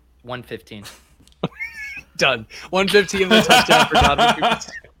 110? 115. Done. 115 and a touchdown for Donovan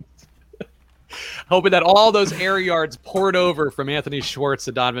Peoples. Hoping that all those air yards poured over from Anthony Schwartz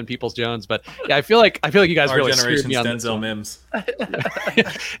to Donovan Peoples-Jones, but yeah, I feel like you guys really screwed me on this Denzel one. Mims.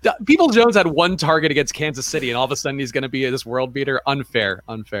 Peoples-Jones had one target against Kansas City, and all of a sudden he's going to be this world beater. Unfair.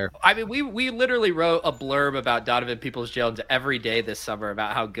 I mean, we literally wrote a blurb about Donovan Peoples-Jones every day this summer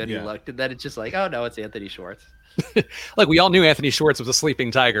about how good he looked, and then it's just like, oh no, it's Anthony Schwartz. Like, we all knew Anthony Schwartz was a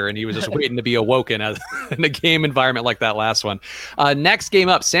sleeping tiger, and he was just waiting to be awoken in a game environment like that last one. Next game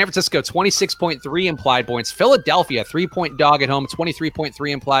up, San Francisco, 26.3 implied points. Philadelphia, 3-point dog at home, 23.3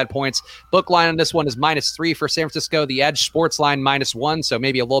 implied points. Book line on this one is -3 for San Francisco. The Edge Sports line -1, so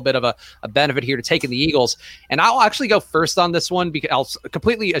maybe a little bit of a benefit here to taking the Eagles. And I'll actually go first on this one because I'll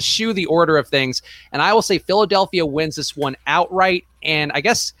completely eschew the order of things, and I will say Philadelphia wins this one outright, and I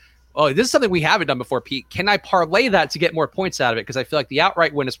guess... Oh, this is something we haven't done before, Pete. Can I parlay that to get more points out of it? Because I feel like the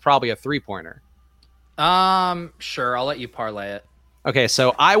outright win is probably a 3-pointer. Sure. I'll let you parlay it. Okay,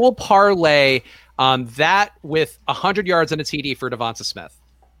 so I will parlay that with 100 yards and a TD for Devonta Smith.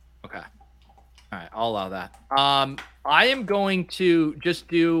 Okay. All right, I'll allow that. I am going to just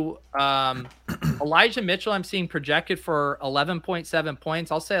do Elijah Mitchell. I'm seeing projected for 11.7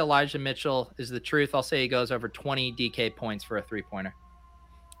 points. I'll say Elijah Mitchell is the truth. I'll say he goes over 20 DK points for a 3-pointer.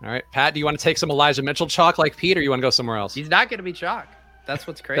 All right, Pat, do you want to take some Elijah Mitchell chalk like Pete, or you want to go somewhere else? He's not going to be chalk. That's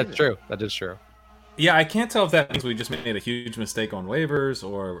what's crazy. That's true. That is true. Yeah, I can't tell if that means we just made a huge mistake on waivers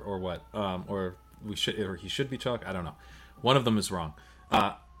or what, or he should be chalk. I don't know. One of them is wrong.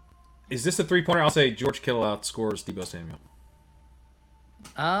 Is this a 3-pointer? I'll say George Kittle outscores Deebo Samuel.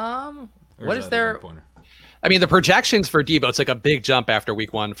 What is there? I mean, the projections for Deebo, it's like a big jump after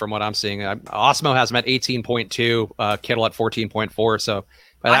week 1 from what I'm seeing. Osmo has him at 18.2, Kittle at 14.4. So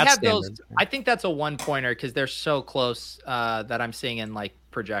I have standard. Those. I think that's a 1-pointer because they're so close that I'm seeing in like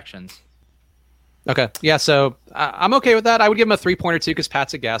projections. Okay. Yeah. So I'm okay with that. I would give him a 3-pointer too because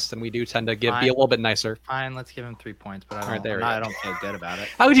Pat's a guest and we do tend to be a little bit nicer. Fine. Let's give him 3 points, but I don't feel good about it.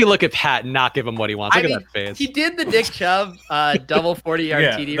 How would you look at Pat and not give him what he wants? Look at that face. He did the Nick Chubb double 40-yard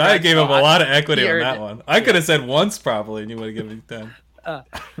TD. I gave him a lot of equity on that one. I could have said once probably and you would have given me 10. All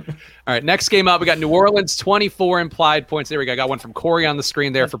right, next game up, we got New Orleans 24 implied points. There we go. Got one from Corey on the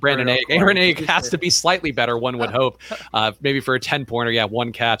screen there for Brandon Ayuk. Aaron Ayuk has to be slightly better, one would hope. Maybe for a 10-pointer, yeah,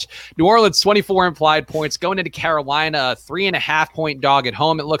 1 catch. New Orleans 24 implied points going into Carolina, 3.5-point dog at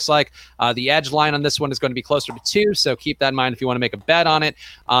home. It looks like the edge line on this one is going to be closer to 2, so keep that in mind if you want to make a bet on it.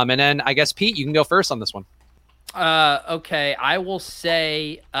 And then I guess Pete, you can go first on this one. Okay, I will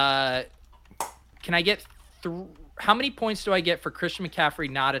say, can I get how many points do I get for Christian McCaffrey,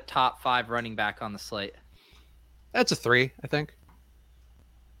 not a top 5 running back on the slate? That's a 3, I think.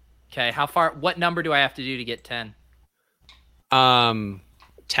 Okay, what number do I have to do to get 10? 10,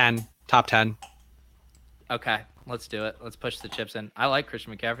 top 10. Okay, let's do it. Let's push the chips in. I like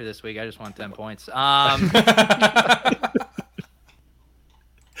Christian McCaffrey this week. I just want 10 points.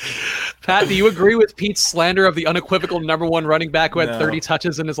 Pat, do you agree with Pete's slander of the unequivocal number 1 running back who had 30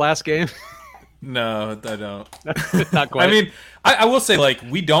 touches in his last game? No, I don't. Not quite. I mean, I will say, like,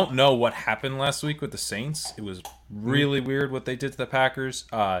 we don't know what happened last week with the Saints. It was really weird what they did to the Packers.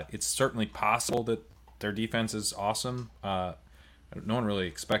 It's certainly possible that their defense is awesome. No one really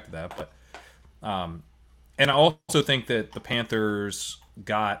expected that, but and I also think that the Panthers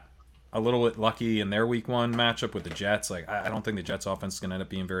got a little bit lucky in their week 1 matchup with the Jets. Like, I don't think the Jets offense is going to end up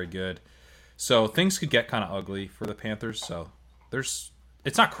being very good. So things could get kind of ugly for the Panthers. So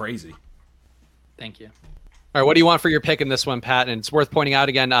it's not crazy. Thank you. All right, what do you want for your pick in this one, Pat? And it's worth pointing out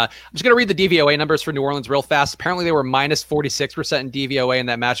again, I'm just going to read the DVOA numbers for New Orleans real fast. Apparently, they were minus 46% in DVOA in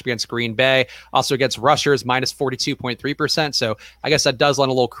that matchup against Green Bay. Also against rushers, minus 42.3%. So I guess that does lend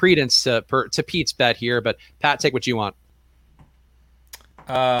a little credence to Pete's bet here. But Pat, take what you want.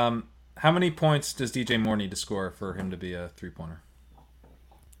 How many points does DJ Moore need to score for him to be a 3-pointer?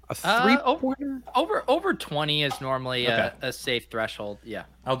 A 3-pointer? Over 20 is normally a safe threshold. Yeah,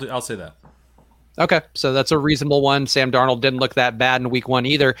 I'll say that. Okay, so that's a reasonable one. Sam Darnold didn't look that bad in week 1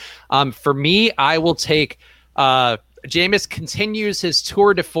 either. For me, I will take Jameis continues his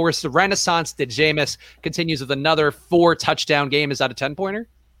tour de force. The renaissance that Jameis continues with another 4-touchdown game. Is that a 10-pointer?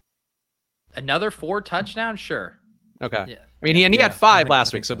 Another 4 touchdowns? Sure. Okay. Yeah. I mean, he had 5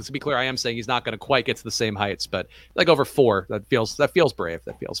 last week, so to be clear, I am saying he's not going to quite get to the same heights, but like over 4, that feels brave.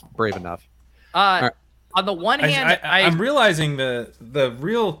 That feels brave enough. All right. On the one hand, I'm realizing the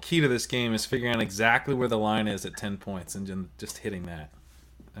real key to this game is figuring out exactly where the line is at 10 points and just hitting that.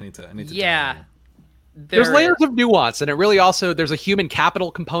 I need to. Yeah. There's layers of nuance, and it really also there's a human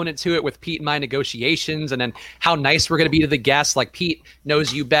capital component to it with Pete and my negotiations, and then how nice we're going to be to the guests. Like Pete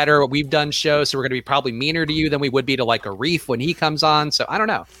knows you better. We've done shows, so we're going to be probably meaner to you than we would be to like a Reef when he comes on. So I don't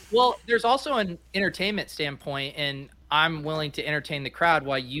know. Well, there's also an entertainment standpoint, and I'm willing to entertain the crowd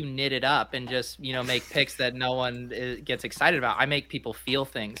while you knit it up and just, make picks that no one gets excited about. I make people feel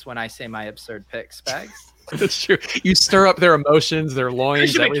things when I say my absurd picks, Spags. That's true. You stir up their emotions, their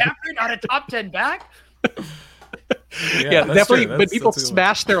loins. Christian McCaffrey, not a top 10 back? Yeah, definitely. When people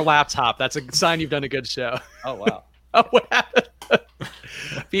smash their laptop, that's a sign you've done a good show. Oh, wow. Oh, what happened?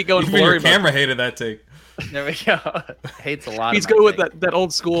 Pete going Even blurry. Your camera hated that take. There we go. Hates a lot. He's good with that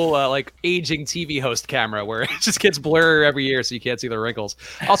old school like aging TV host camera where it just gets blurrier every year, so you can't see the wrinkles.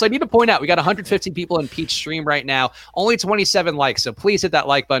 Also, I need to point out we got 115 people in Pete's stream right now, only 27 likes. So please hit that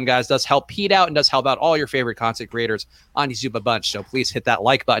like button, guys. Does help Pete out and does help out all your favorite content creators on YouTube a bunch. So please hit that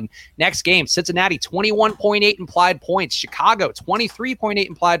like button. Next game, Cincinnati 21.8 implied points. Chicago 23.8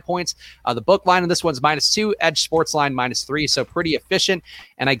 implied points. The book line on this one's -2. Edge Sports line -3. So pretty efficient.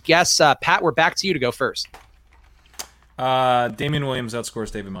 And I guess Pat, we're back to you to go first. Damian Williams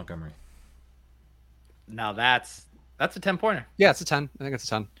outscores David Montgomery. Now that's a 10-pointer. Yeah, it's a 10. I think it's a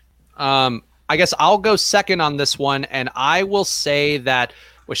 10. I guess I'll go second on this one, and I will say that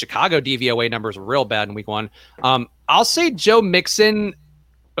with Chicago DVOA numbers were real bad in week 1. I'll say Joe Mixon.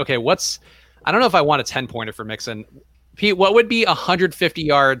 Okay, I don't know if I want a 10-pointer for Mixon. Pete, what would be 150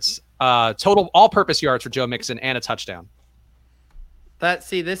 yards total all-purpose yards for Joe Mixon and a touchdown?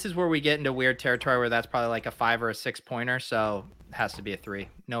 This is where we get into weird territory where that's probably like a 5 or a 6-pointer, so it has to be a 3.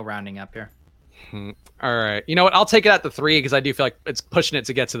 No rounding up here. All right. You know what? I'll take it at the 3 because I do feel like it's pushing it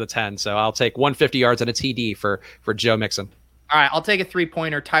to get to the 10. So I'll take 150 yards and a TD for Joe Mixon. All right, I'll take a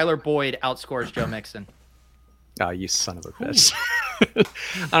 3-pointer. Tyler Boyd outscores Joe Mixon. Oh, you son of a bitch. I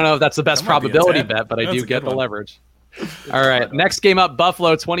don't know if that's the best probability bet, but I do get the leverage. All right, next game up,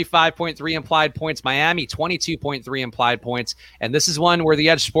 Buffalo, 25.3 implied points. Miami, 22.3 implied points. And this is one where the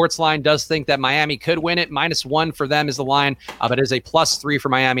Edge Sports line does think that Miami could win it. -1 for them is the line, but it is a +3 for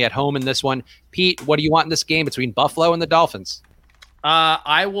Miami at home in this one. Pete, what do you want in this game between Buffalo and the Dolphins?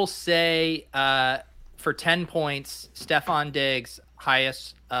 I will say for 10 points, Stephon Diggs,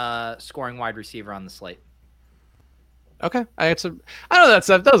 highest scoring wide receiver on the slate. Okay. I don't know,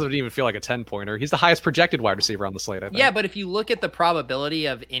 that doesn't even feel like a 10-pointer. He's the highest projected wide receiver on the slate, I think. Yeah, but if you look at the probability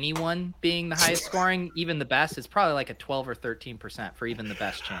of anyone being the highest scoring, even the best, it's probably like a 12 or 13% for even the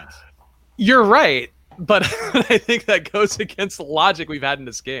best chance. You're right, but I think that goes against the logic we've had in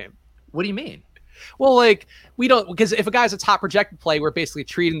this game. What do you mean? Well, like, we don't, because if a guy's a top projected play, we're basically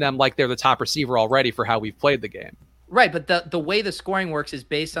treating them like they're the top receiver already for how we've played the game. Right, but the way the scoring works is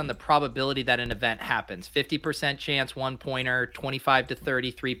based on the probability that an event happens. 50% chance 1-pointer, 25 to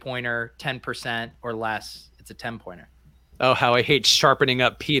 30 3-pointer, 10% or less, it's a 10-pointer. Oh, how I hate sharpening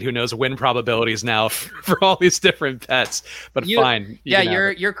up Pete, who knows win probabilities now for all these different bets. But fine.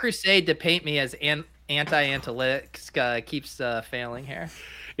 Your crusade to paint me as anti-analytics keeps failing here.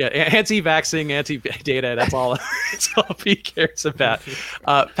 Yeah, anti-vaxxing, anti-data, that's all Pete cares about.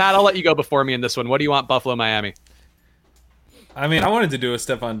 Pat, I'll let you go before me in this one. What do you want, Buffalo, Miami? I mean, I wanted to do a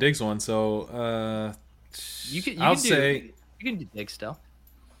Stephon Diggs one, so you can do Diggs still.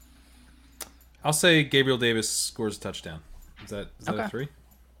 I'll say Gabriel Davis scores a touchdown. Is that a 3?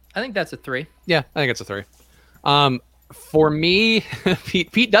 I think that's a 3. Yeah, I think it's a 3. For me,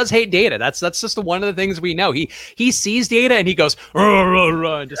 Pete does hate data. That's just one of the things we know. He sees data and he goes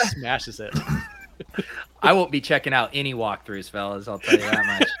and just smashes it. I won't be checking out any walkthroughs, fellas. I'll tell you that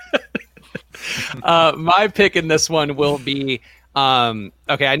much. My pick in this one will be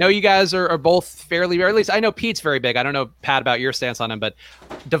okay. I know you guys are both fairly, or at least I know Pete's very big. I don't know, Pat, about your stance on him, but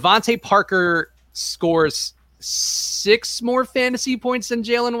Devontae Parker scores 6 more fantasy points than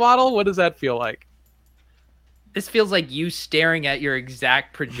Jalen Waddle. What does that feel like? This feels like you staring at your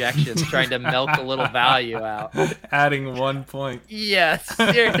exact projections, trying to milk a little value out. Adding 1 point. Yes.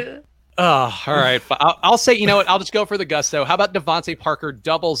 Oh, all right. I'll say, you know what? I'll just go for the gusto. How about Devontae Parker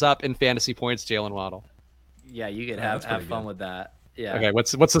doubles up in fantasy points, Jalen Waddle? Yeah, you could have fun with that. Yeah. Okay.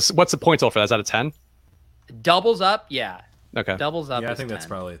 What's the point total for that? Is that a 10? Doubles up, yeah. Okay. Doubles up. Yeah, I think 10. that's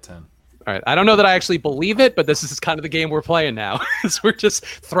probably a 10. All right. I don't know that I actually believe it, but this is kind of the game we're playing now. We're just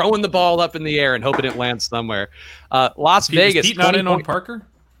throwing the ball up in the air and hoping it lands somewhere. Las Vegas. Is Pete not in on Parker?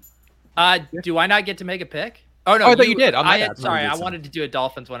 Do I not get to make a pick? Oh no! I thought you did. Sorry, I wanted to do a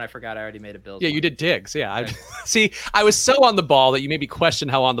Dolphins one. I forgot. I already made a Bills. Yeah, one. You did Diggs. Yeah, see, I was so on the ball that you made me question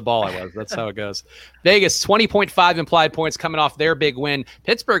how on the ball I was. That's how it goes. Vegas 20.5 implied points coming off their big win.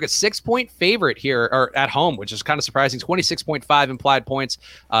 Pittsburgh a 6-point favorite here or at home, which is kind of surprising. 26.5 implied points.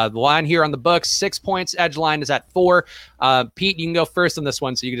 The line here on the books 6 points. Edge line is at 4. Pete, you can go first on this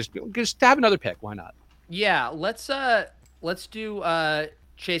one, so you can just have another pick. Why not? Yeah, let's do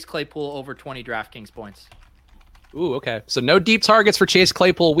Chase Claypool over 20 DraftKings points. Ooh, okay. So no deep targets for Chase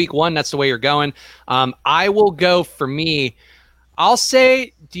Claypool week 1. That's the way you're going. I will go for me. I'll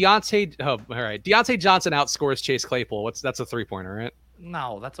say Deontay. Oh, all right. Deontay Johnson outscores Chase Claypool. That's a 3-pointer, right?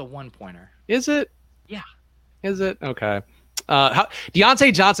 No, that's a 1-pointer. Is it? Yeah. Is it? Okay.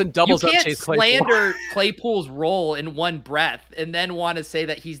 Deontay Johnson doubles up Chase Claypool. You can't slander Claypool's role in one breath and then want to say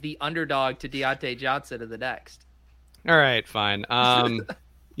that he's the underdog to Deontay Johnson in the next. All right, fine.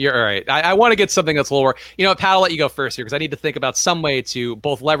 You're all right. I want to get something that's lower. You know what, Pat, I'll let you go first here because I need to think about some way to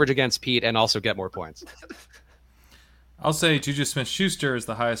both leverage against Pete and also get more points. I'll say Juju Smith-Schuster is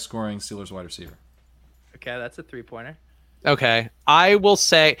the highest scoring Steelers wide receiver. Okay, that's a 3-pointer. Okay. I will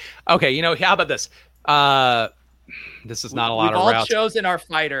say, okay, you know, how about this? This is not a lot We've of all routes. chosen our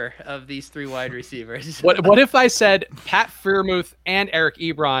fighter of these 3 wide receivers. What if I said Pat Freiermuth and Eric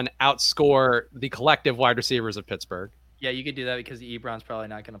Ebron outscore the collective wide receivers of Pittsburgh? Yeah, you could do that because Ebron's probably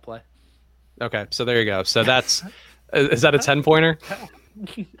not going to play. Okay, so there you go. So that's is that a 10-pointer?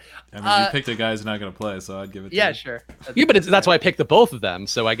 I mean, you picked a guy who's not going to play, so I'd give it to you. Sure. Yeah, but that's why I picked the both of them,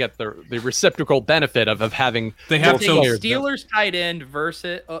 so I get the reciprocal benefit of having They have both to- players. Steelers tight end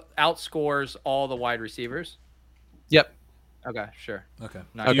versus outscores all the wide receivers. Yep. Okay, sure. Okay.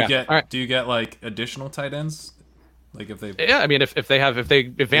 Nice. Do you Okay. get All right. do you get like additional tight ends? Like if they Yeah, I mean, if Vance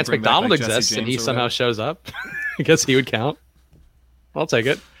bring back, McDonald like, Jesse exists and he James or somehow whatever? shows up, I guess he would count. I'll take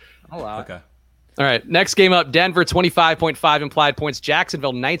it. I'll allow it. Okay. All right, next game up, Denver 25.5 implied points,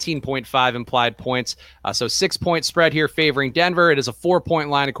 Jacksonville 19.5 implied points. So 6-point spread here favoring Denver. It is a 4-point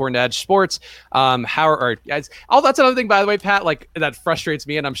line according to Edge Sports. Guys, that's another thing, by the way, Pat, like that frustrates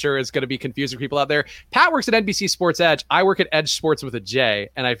me and I'm sure is going to be confusing for people out there. Pat works at NBC Sports Edge. I work at Edge Sports with a J,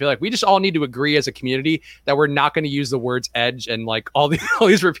 and I feel like we just all need to agree as a community that we're not going to use the words edge and like all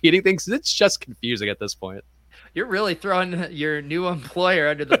these repeating things. It's just confusing at this point. You're really throwing your new employer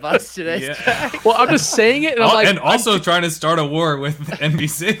under the bus today. Yeah. Well, I'm just saying it, and I'm like, and also trying to start a war with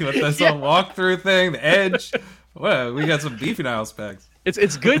NBC with this whole walkthrough thing, the Edge. Well, we got some beefy Niles packs.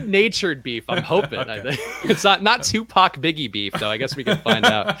 It's good natured beef. I'm hoping. Okay. I think it's not Tupac Biggie beef though. I guess we can find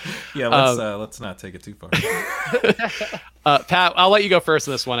out. Yeah, let's not take it too far. Pat, I'll let you go first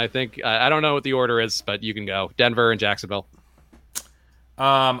in this one. I think I don't know what the order is, but you can go. Denver and Jacksonville.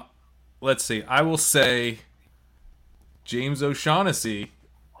 Let's see. I will say James O'Shaughnessy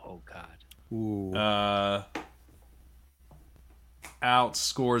Oh God. Ooh.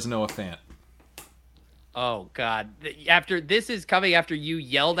 outscores Noah Fant. Oh God. After this is coming after you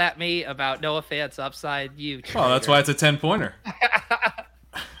yelled at me about Noah Fant's upside. Oh, that's why it's a 10-pointer.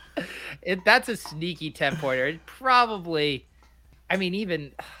 That's a sneaky 10-pointer. It probably, I mean,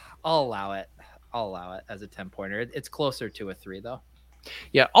 even I'll allow it. I'll allow it as a 10-pointer. It's closer to a 3 though.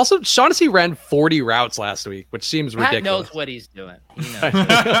 Yeah. Also, Shaughnessy ran 40 routes last week, which seems Pat ridiculous. knows what he's doing. He knows what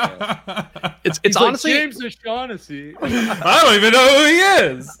he's doing. It's He's honestly like, James O'Shaughnessy. I don't even know who he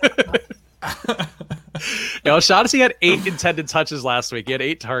is. Shaughnessy had 8 intended touches last week. He had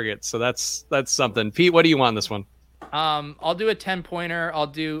 8 targets, so that's something. Pete, what do you want in this one? I'll do a 10-pointer. I'll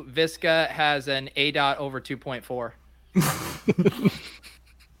do Visca has an A. over 2.4.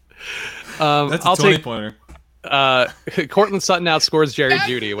 That's a I'll take 20-pointer. Cortland Sutton outscores Jerry Pat,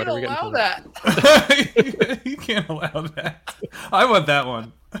 Jeudy. you What can are we getting allow for that? that? You can't allow that. I want that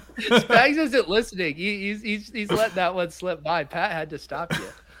one. Spags isn't listening. He's letting that one slip by. Pat had to stop you.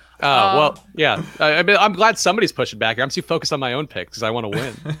 Well, yeah. I mean, I'm glad somebody's pushing back here. I'm too focused on my own pick because I want to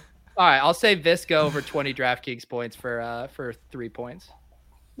win. All right, I'll say Visca over 20 DraftKings points for 3 points.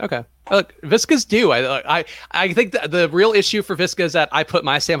 Okay. Look, Visca's due. I think the real issue for Visca is that I put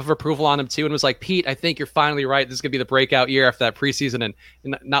my stamp of approval on him too and was like, Pete, I think you're finally right. This is gonna be the breakout year after that preseason and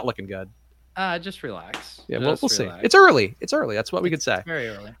not looking good. Just relax. Yeah, Just we'll see. relax. It's early. It's early. That's what we could say. Very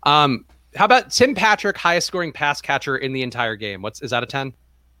early. How about Tim Patrick, highest scoring pass catcher in the entire game? Is that a 10?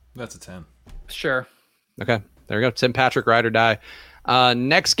 That's a 10. Sure. Okay, there we go. Tim Patrick, ride or die.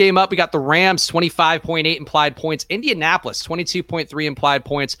 Next game up, we got the Rams, 25.8 implied points. Indianapolis, 22.3 implied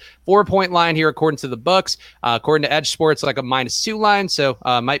points. 4-point line here, according to the books. According to Edge Sports, like a -2 line, so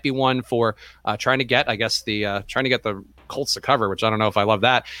might be one for trying to get the Colts to cover, which I don't know if I love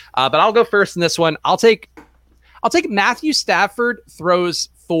that. But I'll go first in this one. I'll take Matthew Stafford throws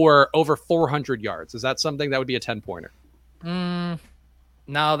for over 400 yards. Is that something that would be a 10-pointer?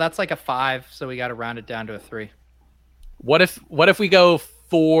 No, that's like a 5, so we got to round it down to a 3. What if we go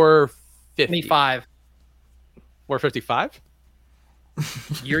 450? 25. 455?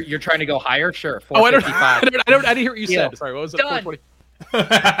 You're trying to go higher? Sure. Oh, I $4.55. I didn't hear what you Deal. said. Sorry, what was it? Done. 420.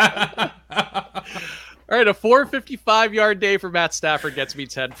 All right, a 455-yard day for Matt Stafford gets me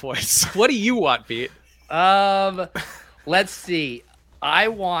 10 points. What do you want, Pete? Let's see. I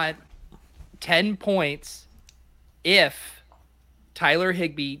want 10 points if Tyler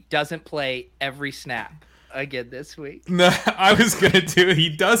Higbee doesn't play every snap again this week. No, I was gonna do. He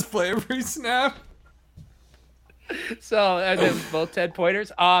does play every snap. So are they both 10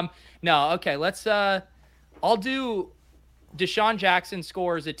 pointers? No, okay. Let's. I'll do. Deshaun Jackson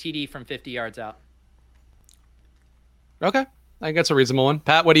scores a TD from 50 yards out. Okay, I think that's a reasonable one.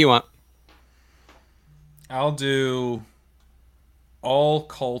 Pat, what do you want? I'll do all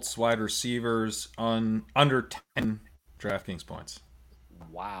Colts wide receivers on under 10 DraftKings points.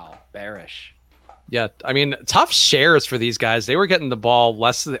 Wow, bearish. Yeah, I mean, tough shares for these guys. They were getting the ball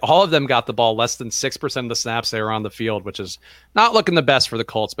all of them got the ball less than 6% of the snaps they were on the field, which is not looking the best for the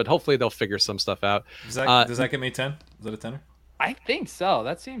Colts, but hopefully they'll figure some stuff out. Does that get me 10? Is that a 10er? I think so.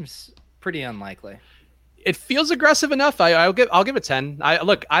 That seems pretty unlikely. It feels aggressive enough. I'll give it 10. I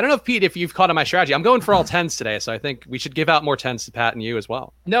don't know if Pete, if you've caught on my strategy. I'm going for all 10s today, so I think we should give out more 10s to Pat and you as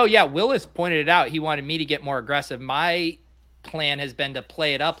well. No, yeah, Willis pointed it out. He wanted me to get more aggressive. My plan has been to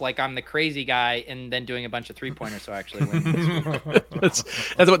play it up like I'm the crazy guy and then doing a bunch of 3-pointers so I actually win. that's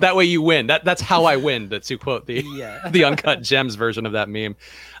what that way you win. That's how I win. To quote the the Uncut Gems version of that meme.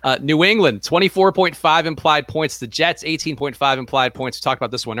 New England 24.5 implied points. The Jets 18.5 implied points. We talked about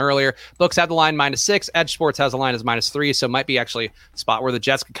this one earlier. Books have the line -6. Edge Sports has the line as -3, so it might be actually a spot where the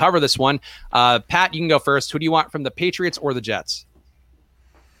Jets could cover this one. Pat, you can go first. Who do you want from the Patriots or the Jets?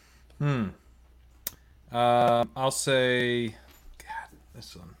 I'll say, God,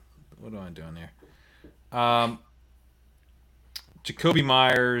 this one. What am I doing here? Jacoby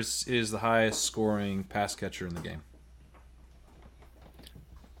Myers is the highest scoring pass catcher in the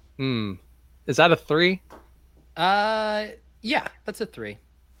game. Is that a 3? Yeah, that's a 3.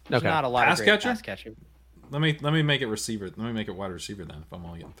 There's not a lot pass of great catcher? pass catcher. Let me make it receiver. Let me make it wide receiver then. If I'm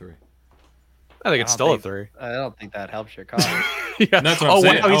only getting 3. I think it's still a 3. I don't think that helps your cause. Yeah. And that's what I'm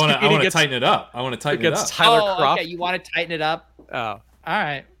saying. Wow, I want to tighten it up. I want to tighten it up. Tyler Croft. Okay, you want to tighten it up? Oh, All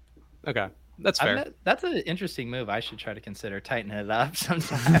right. okay. That's fair. That's an interesting move. I should try to consider tightening it up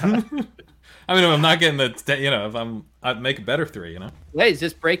sometime. I mean, if I'm not getting if I'd make a better 3, Wait, is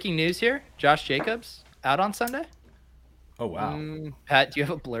this breaking news here? Josh Jacobs out on Sunday? Oh, wow. Pat, do you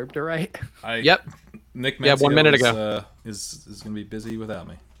have a blurb to write? Yep. Nick Yeah, 1 minute ago. Is going to be busy without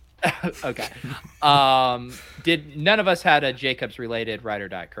me. Okay. Did none of us had a Jacobs related ride or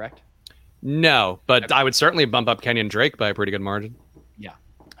die, correct? No, but I would certainly bump up Kenyon Drake by a pretty good margin.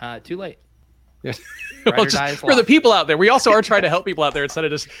 Yeah. Too late. Yeah. Ride Well, or die is for the lost. people out there, we also are trying to help people out there instead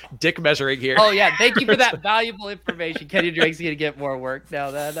of just dick measuring here. Oh yeah, thank you for that valuable information. Kenny Drake's gonna get more work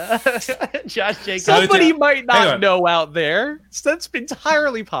now that Josh Jacobs. Somebody might not know out there. So that's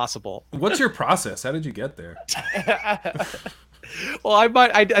entirely possible. What's your process? How did you get there? Well,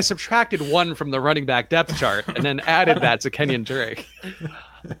 I subtracted 1 from the running back depth chart and then added that to Kenyon Drake.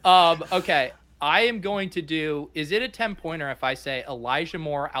 Okay. I am going to do. Is it a 10-pointer if I say Elijah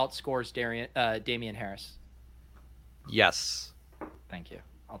Moore outscores Damian Harris? Yes. Thank you.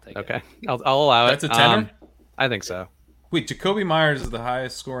 I'll take it. Okay. I'll allow That's it. a 10er? I think so. Wait, Jacoby Myers is the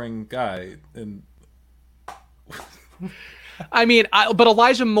highest scoring guy, and I mean, but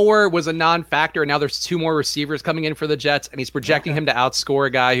Elijah Moore was a non-factor, and now there's 2 more receivers coming in for the Jets, and he's projecting him to outscore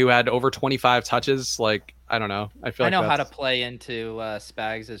a guy who had over 25 touches. Like, I don't know. I know how to play into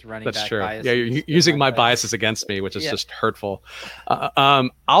Spags' running back true. bias. Yeah, you're using my biases against me, which is just hurtful.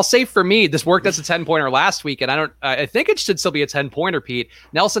 I'll say for me, this worked as a 10-pointer last week, and I think it should still be a 10-pointer, Pete.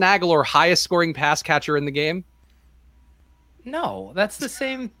 Nelson Aguilar, highest scoring pass catcher in the game. No, that's the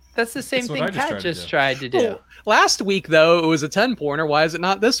same. That's the same thing Pat just tried tried to do. Well, last week, though, it was a 10-pointer. Why is it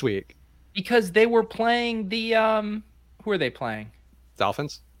not this week? Because they were playing the who are they playing?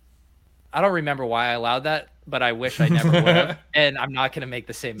 Dolphins. I don't remember why I allowed that, but I wish I never would have. And I'm not going to make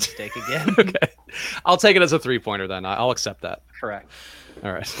the same mistake again. Okay. I'll take it as a 3-pointer then. I'll accept that. Correct.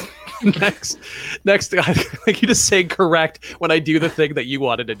 All right. Next, I like you to say correct when I do the thing that you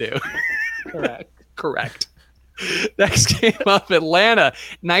wanted to do. Correct. Next game up, Atlanta,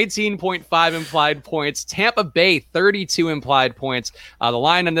 19.5 implied points. Tampa Bay, 32 implied points. The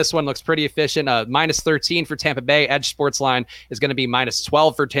line on this one looks pretty efficient. -13 for Tampa Bay. Edge Sports line is going to be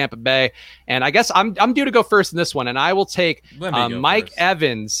 -12 for Tampa Bay. And I guess I'm due to go first in this one, and I will take Mike first.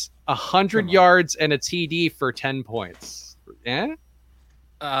 Evans, 100 yards and a TD for 10 points. Yeah?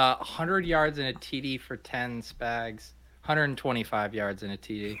 100 yards and a TD for 10 Spags. 125 yards and a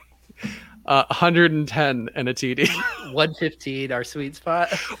TD. 110 and a TD. 115, our sweet spot.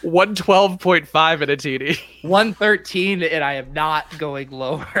 112.5 and a TD. 113, and I am not going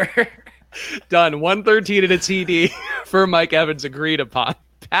lower. Done. 113 and a TD for Mike Evans, agreed upon.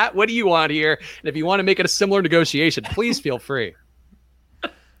 Pat, what do you want here? And if you want to make it a similar negotiation, please feel free.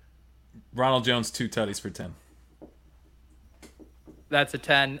 Ronald Jones, 2 tutties for 10. That's a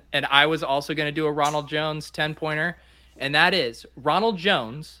 10. And I was also going to do a Ronald Jones 10-pointer. And that is Ronald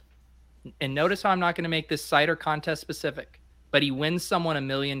Jones. And notice how I'm not going to make this site or contest specific, but he wins someone $1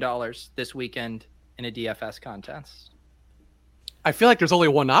 million this weekend in a DFS contest. I feel like there's only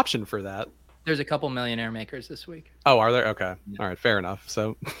one option for that. There's a couple millionaire makers this week. Oh, are there? Okay. All right. Fair enough.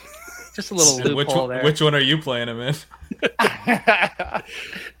 So Just a little And loophole there. which one are you playing him in?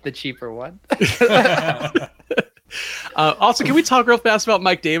 The cheaper one. Also, can we talk real fast about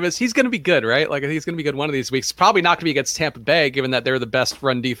Mike Davis? He's going to be good, right? Like, I think he's going to be good one of these weeks. Probably not going to be against Tampa Bay, given that they're the best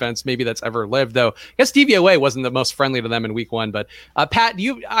run defense maybe that's ever lived, though. I guess DVOA wasn't the most friendly to them in week 1. But Pat,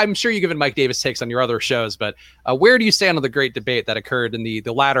 I'm sure you've given Mike Davis takes on your other shows, but where do you stand on the great debate that occurred in the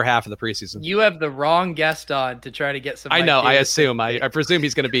latter half of the preseason? You have the wrong guest on to try to get some. I know. I assume. I presume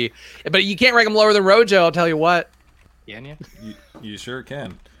he's going to be. But you can't rank him lower than Rojo, I'll tell you what. Can you? You sure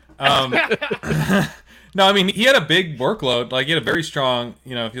can. No, I mean, he had a big workload. Like, he had a very strong,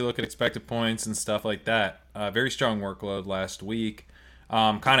 if you look at expected points and stuff like that, very strong workload last week.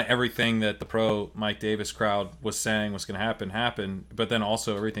 Kind of everything that the pro Mike Davis crowd was saying was going to happen, happened. But then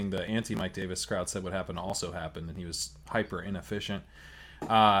also everything the anti-Mike Davis crowd said would happen also happened, and he was hyper inefficient.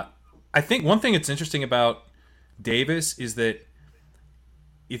 I think one thing that's interesting about Davis is that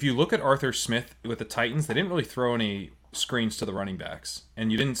if you look at Arthur Smith with the Titans, they didn't really throw any screens to the running backs.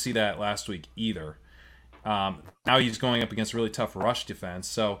 And you didn't see that last week either. Now he's going up against a really tough rush defense.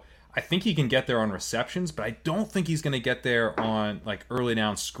 So I think he can get there on receptions, but I don't think he's going to get there on like early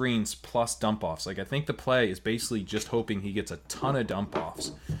down screens plus dump offs. Like, I think the play is basically just hoping he gets a ton of dump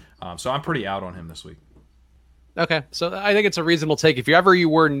offs. So I'm pretty out on him this week. Okay, so I think it's a reasonable take. If you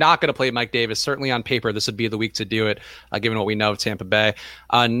were not going to play Mike Davis, certainly on paper, this would be the week to do it, given what we know of Tampa Bay.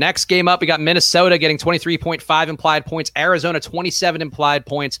 Next game up, we got Minnesota getting 23.5 implied points, Arizona 27 implied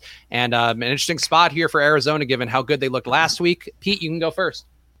points, and an interesting spot here for Arizona, given how good they looked last week. Pete, you can go first.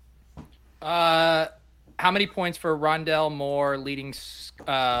 How many points for Rondell Moore, leading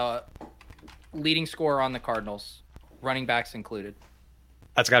scorer on the Cardinals, running backs included?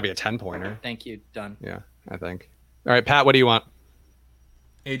 That's got to be a 10-pointer. Thank you. Done. Yeah, I think. All right, Pat, what do you want?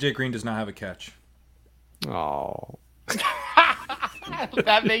 AJ Green does not have a catch. Oh.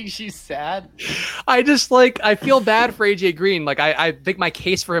 That makes you sad. I feel bad for AJ Green. Like, I think my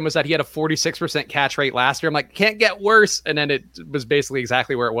case for him was that he had a 46% catch rate last year. I'm like, can't get worse. And then it was basically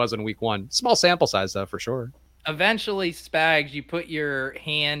exactly where it was in week 1. Small sample size, though, for sure. Eventually, Spags, you put your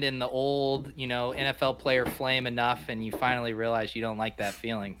hand in the old, NFL player flame enough, and you finally realize you don't like that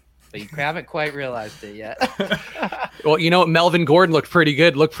feeling. But you haven't quite realized it yet. Well, Melvin Gordon looked pretty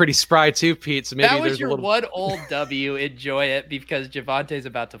good, looked pretty spry too, Pete. So maybe that was there's your a little... one old W. Enjoy it because Javonte's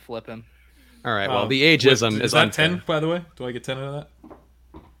about to flip him. All right. Well, the ageism is that 10, by the way? Do I get 10 out of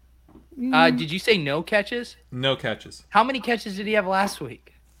that? Did you say no catches? No catches. How many catches did he have last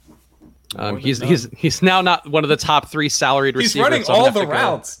week? He's now not one of the top 3 salaried receivers. He's running all the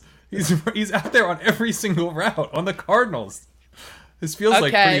routes. He's out there on every single route on the Cardinals. This feels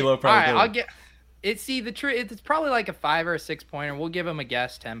like pretty low probability. All right, I'll get it. See, it's probably like a 5 or a 6 pointer. We'll give him a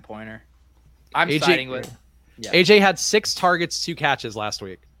guess 10-pointer. I'm siding with. Yeah. AJ had 6 targets, 2 catches last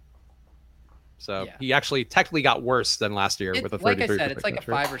week. So he actually technically got worse than last year with a 33%. Like I said, it's like a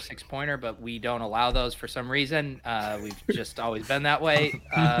 5 or 6 pointer, but we don't allow those for some reason. We've just always been that way.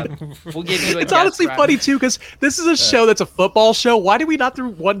 We'll give you a It's guess, honestly Ryan. funny too, because this is a show that's a football show. Why did we not do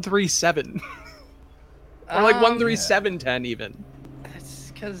 137? Or like 137-10 even?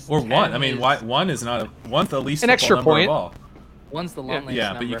 Or 1. I mean, why 1 is not one's the least an extra number point. of all. One's the loneliest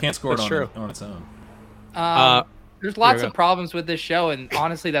Yeah, number. but you can't score it on its own. There's lots of problems with this show, and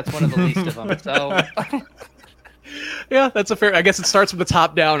honestly, that's one of the least of them. So, yeah, that's a fair. I guess it starts from the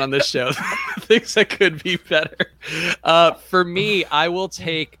top down on this show. Things that could be better. For me, I will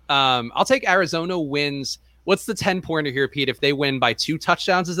take. I'll take Arizona wins. What's the 10-pointer here, Pete? If they win by 2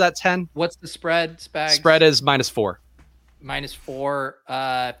 touchdowns, is that 10? What's the spread, Spags? Spread is -4. -4.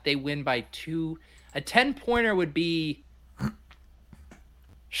 If they win by 2, a 10-pointer would be.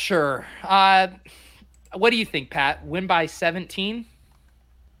 Sure. What do you think, Pat? Win by 17?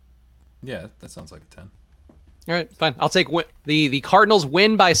 Yeah, that sounds like a 10. All right, fine. I'll take the Cardinals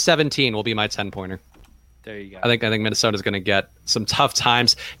win by 17 will be my 10-pointer. There you go. I think Minnesota's going to get some tough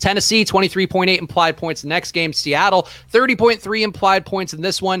times. Tennessee 23.8 implied points next game. Seattle 30.3 implied points in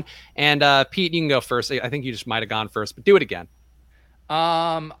this one. And Pete, you can go first. I think you just might have gone first, but do it again.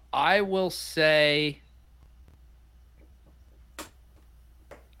 I will say.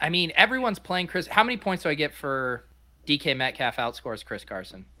 I mean, everyone's playing Chris. How many points do I get for DK Metcalf outscores Chris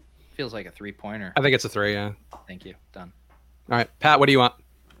Carson? Feels like a 3-pointer. I think it's a 3, yeah. Thank you. Done. All right, Pat, what do you want?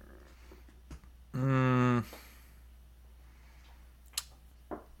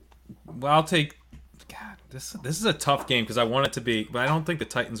 Well, I'll take. God, this is a tough game because I want it to be, but I don't think the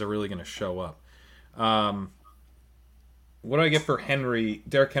Titans are really going to show up. What do I get for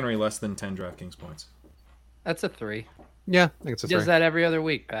Derrick Henry less than 10 DraftKings points? That's a 3. Yeah, I think it's a 3. Does that every other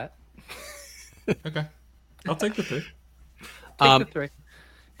week, Pat? Okay, I'll take the 3. Take the 3.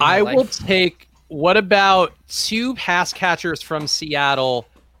 I will take. What about 2 pass catchers from Seattle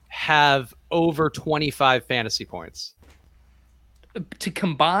have over 25 fantasy points? To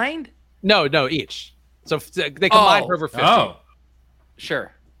combined? No, each. So they combine for over 50. Oh,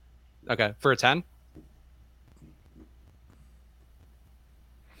 Sure. Okay, for a 10.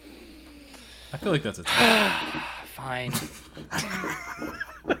 I feel like that's a 10. Fine.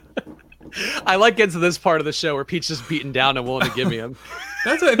 I like getting to this part of the show where Pete's just beaten down and willing to give me him.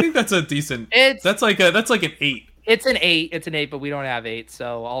 I think that's a decent. That's like an 8. It's an 8. It's an 8, but we don't have 8,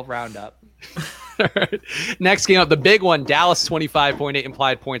 so I'll round up. All right. Next game up, the big one, Dallas 25.8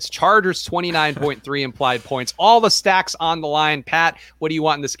 implied points, Chargers 29.3 implied points. All the stacks on the line. Pat, what do you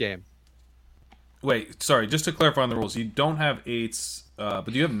want in this game? Wait, sorry, just to clarify on the rules, you don't have 8s, but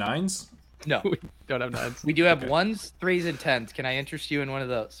do you have 9s? No. We don't have 9s. We do have 1s, 3s, and 10s. Can I interest you in one of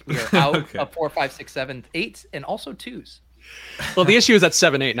those? We are out Okay. of 4, 5, 6, 7, 8s, and also 2s. Well, the issue is at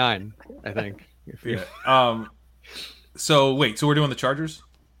 7, 8, 9, I think. Yeah. So we're doing the Chargers?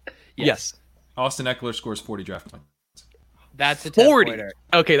 Yes. Austin Eckler scores 40 draft points. That's a 10 40. pointer.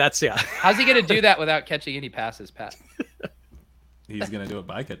 Okay, that's, yeah. How's he going to do that without catching any passes, Pat? He's gonna do it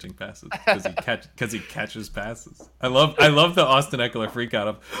by catching passes because he catches passes. I love the Austin Eckler freak out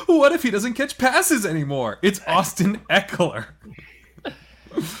of what if he doesn't catch passes anymore? It's Austin Eckler. All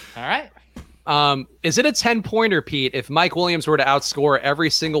right. Is it a 10-pointer, Pete, if Mike Williams were to outscore every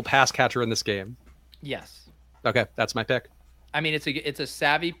single pass catcher in this game? Yes. Okay, that's my pick. I mean, it's a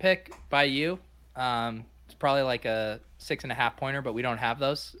savvy pick by you. It's probably like a 6.5 pointer, but we don't have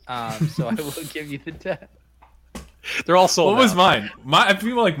those. So I will give you the 10. They're all sold. What was out. mine? I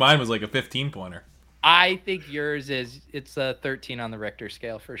feel like mine was like a 15-pointer. I think yours it's a 13 on the Richter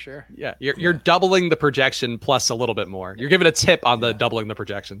scale for sure. Yeah, you're doubling the projection plus a little bit more. You're giving a tip on the doubling the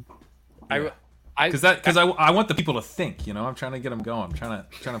projection. Because I want the people to think. I'm trying to get them going. I'm trying to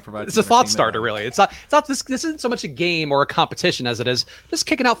provide. It's a thought starter, really. It's not this isn't so much a game or a competition as it is just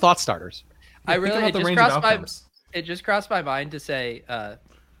kicking out thought starters. It just crossed my mind to say,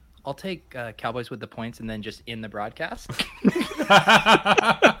 I'll take Cowboys with the points and then just in the broadcast.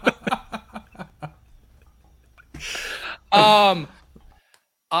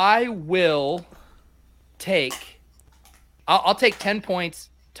 I will take. I'll take 10 points.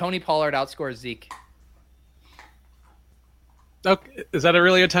 Tony Pollard outscores Zeke. Okay, is that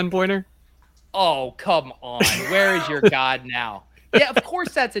really a 10-pointer? Oh, come on. Where is your God now? Yeah, of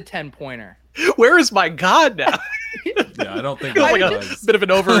course that's a 10-pointer. Where is my God now? Yeah, I don't think Like that a was. bit of an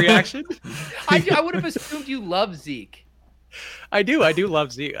overreaction. I would have assumed you love Zeke. I do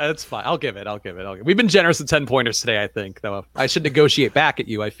love Zeke. That's fine. I'll give it. We've been generous with 10-pointers today, I think, though. I should negotiate back at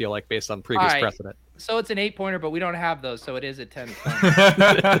you, I feel like, based on previous precedent. So it's an 8-pointer, but we don't have those, so it is a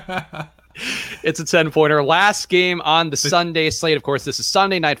 10-pointer. It's a 10-pointer. Last game on the Sunday slate. Of course, this is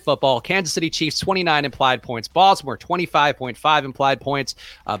Sunday Night Football. Kansas City Chiefs, 29 implied points. Baltimore, 25.5 implied points.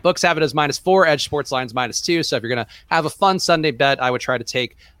 Books have it as -4. Edge Sports Lines -2. So if you're going to have a fun Sunday bet, I would try to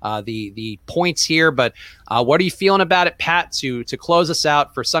take the points here. But what are you feeling about it, Pat, to close us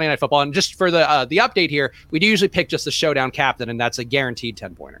out for Sunday Night Football? And just for the update here, we do usually pick just the showdown captain, and that's a guaranteed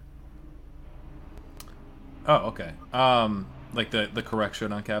 10-pointer. Oh, okay. Like the correct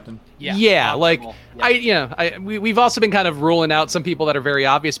showdown captain. Yeah, like yeah. we've also been kind of ruling out some people that are very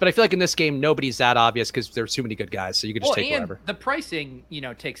obvious, but I feel like in this game nobody's that obvious because there's too many good guys, so you could just take and whatever. The pricing,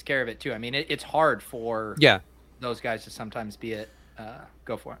 takes care of it too. I mean, it's hard for those guys to sometimes be it.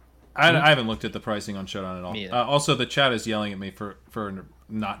 Go for it. I haven't looked at the pricing on Showdown at all. Me either. Also, the chat is yelling at me for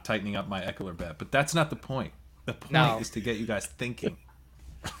not tightening up my Eckler bet, but that's not the point. The point is to get you guys thinking.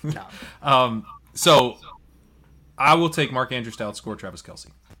 No. So I will take Mark Andrews to outscore Travis Kelce.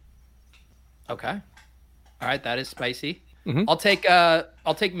 Okay. All right, that is spicy. Mm-hmm. I'll take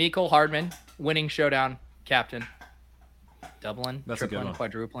Mecole Hardman, winning showdown captain, doubling, That's a good tripling, one.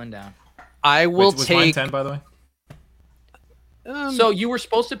 quadrupling down. I will was mine take 10, by the way? So you were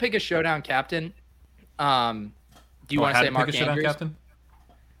supposed to pick a showdown captain. Do you want to say Mark Andrews? Captain?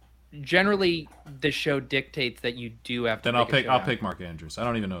 Generally, the show dictates that you do have to. Then pick I'll pick Mark Andrews. I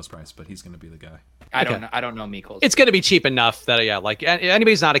don't even know his price, but he's going to be the guy. I don't know Mecole's. It's going to be cheap enough that like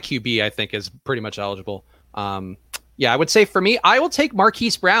anybody's not a QB, I think, is pretty much eligible. I would say for me, I will take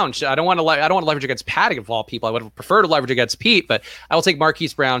Marquise Brown. I don't want to leverage against Pat of all people. I would prefer to leverage against Pete, but I will take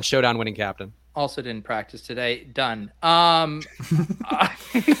Marquise Brown, showdown winning captain. Also didn't practice today. Done. Wait, I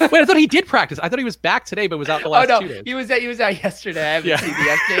thought he did practice. I thought he was back today, but was out the last 2 days. He was out yesterday. I haven't seen the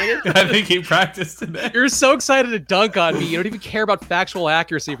updated. I think he practiced today. You're so excited to dunk on me. You don't even care about factual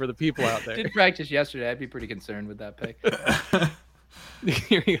accuracy for the people out there. Did practice yesterday. I'd be pretty concerned with that pick.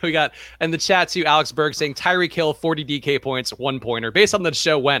 Here we got in the chat too, Alex Berg saying Tyreek Hill 40 DK points, 1 pointer. Based on the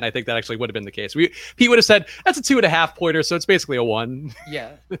show went, I think that actually would have been the case. Pete would have said that's a 2.5 pointer, so it's basically a 1.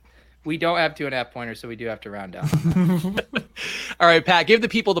 Yeah. We don't have 2.5 pointers, so we do have to round down. All right, Pat, give the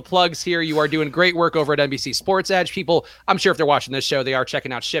people the plugs here. You are doing great work over at NBC Sports Edge. People, I'm sure if they're watching this show, they are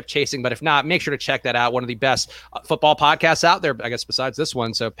checking out Ship Chasing, but if not, make sure to check that out. One of the best football podcasts out there, I guess, besides this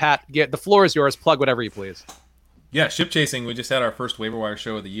one. So, Pat, the floor is yours. Plug whatever you please. Yeah, Ship Chasing, we just had our first waiver wire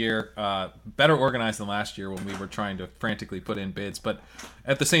show of the year. Better organized than last year when we were trying to frantically put in bids. But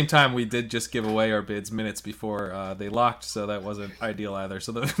at the same time, we did just give away our bids minutes before they locked, so that wasn't ideal either.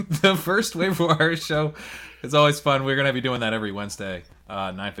 So the first waiver wire show is always fun. We're going to be doing that every Wednesday,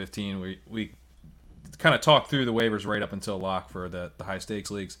 9:15. We kind of talk through the waivers right up until lock for the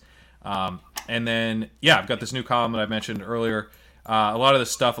high-stakes leagues. And then, yeah, I've got this new column that I mentioned earlier. A lot of the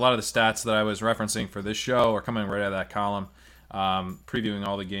stats that I was referencing for this show are coming right out of that column, previewing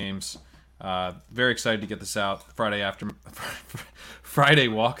all the games. Very excited to get this out Friday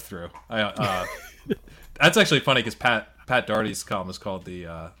walkthrough. That's actually funny because Pat Daugherty's column is called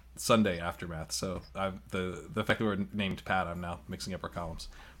the Sunday Aftermath. So the fact that we're named Pat, I'm now mixing up our columns.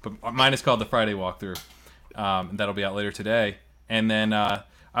 But mine is called the Friday walkthrough. And that'll be out later today. And then I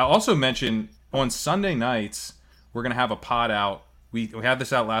also mentioned on Sunday nights we're going to have a pod out. We had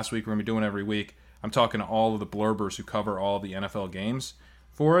this out last week. We're going to be doing it every week. I'm talking to all of the blurbers who cover all of the NFL games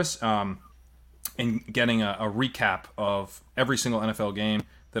for us and getting a recap of every single NFL game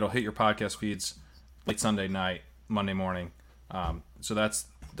that'll hit your podcast feeds late Sunday night, Monday morning. So that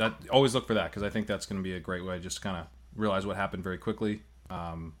always look for that because I think that's going to be a great way just to kind of realize what happened very quickly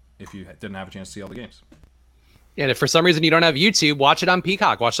if you didn't have a chance to see all the games. And if for some reason you don't have YouTube, watch it on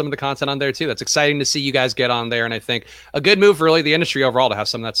Peacock. Watch some of the content on there, too. That's exciting to see you guys get on there. And I think a good move for really the industry overall to have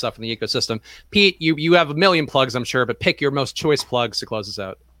some of that stuff in the ecosystem. Pete, you have a million plugs, I'm sure, but pick your most choice plugs to close us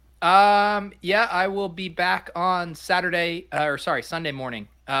out. Yeah, I will be back on Sunday morning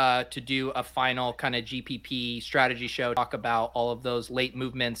to do a final kind of GPP strategy show, talk about all of those late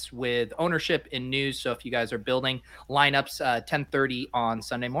movements with ownership and news. So if you guys are building lineups, 10:30 on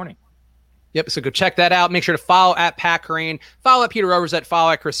Sunday morning. Yep, so go check that out. Make sure to follow at Pat Kerrane, follow at Peter Overzet,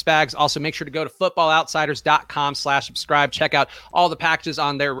 follow at Chris Spags. Also, make sure to go to footballoutsiders.com/subscribe. Check out all the packages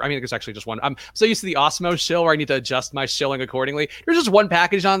on there. I mean, there's actually just one. I'm so used to the Osmo shill where I need to adjust my shilling accordingly. There's just one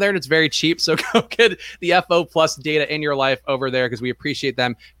package on there, and it's very cheap. So go get the FO Plus data in your life over there because we appreciate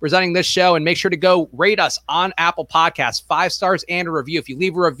them presenting this show. And make sure to go rate us on Apple Podcasts, 5 stars and a review. If you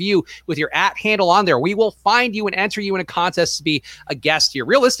leave a review with your @ handle on there, we will find you and enter you in a contest to be a guest here.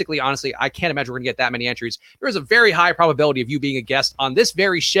 Realistically, honestly, I can't imagine we're going to get that many entries. There is a very high probability of you being a guest on this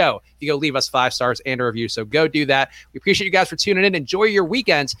very show if you go leave us 5 stars and a review. So go do that. We appreciate you guys for tuning in. Enjoy your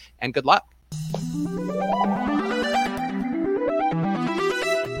weekends and good luck.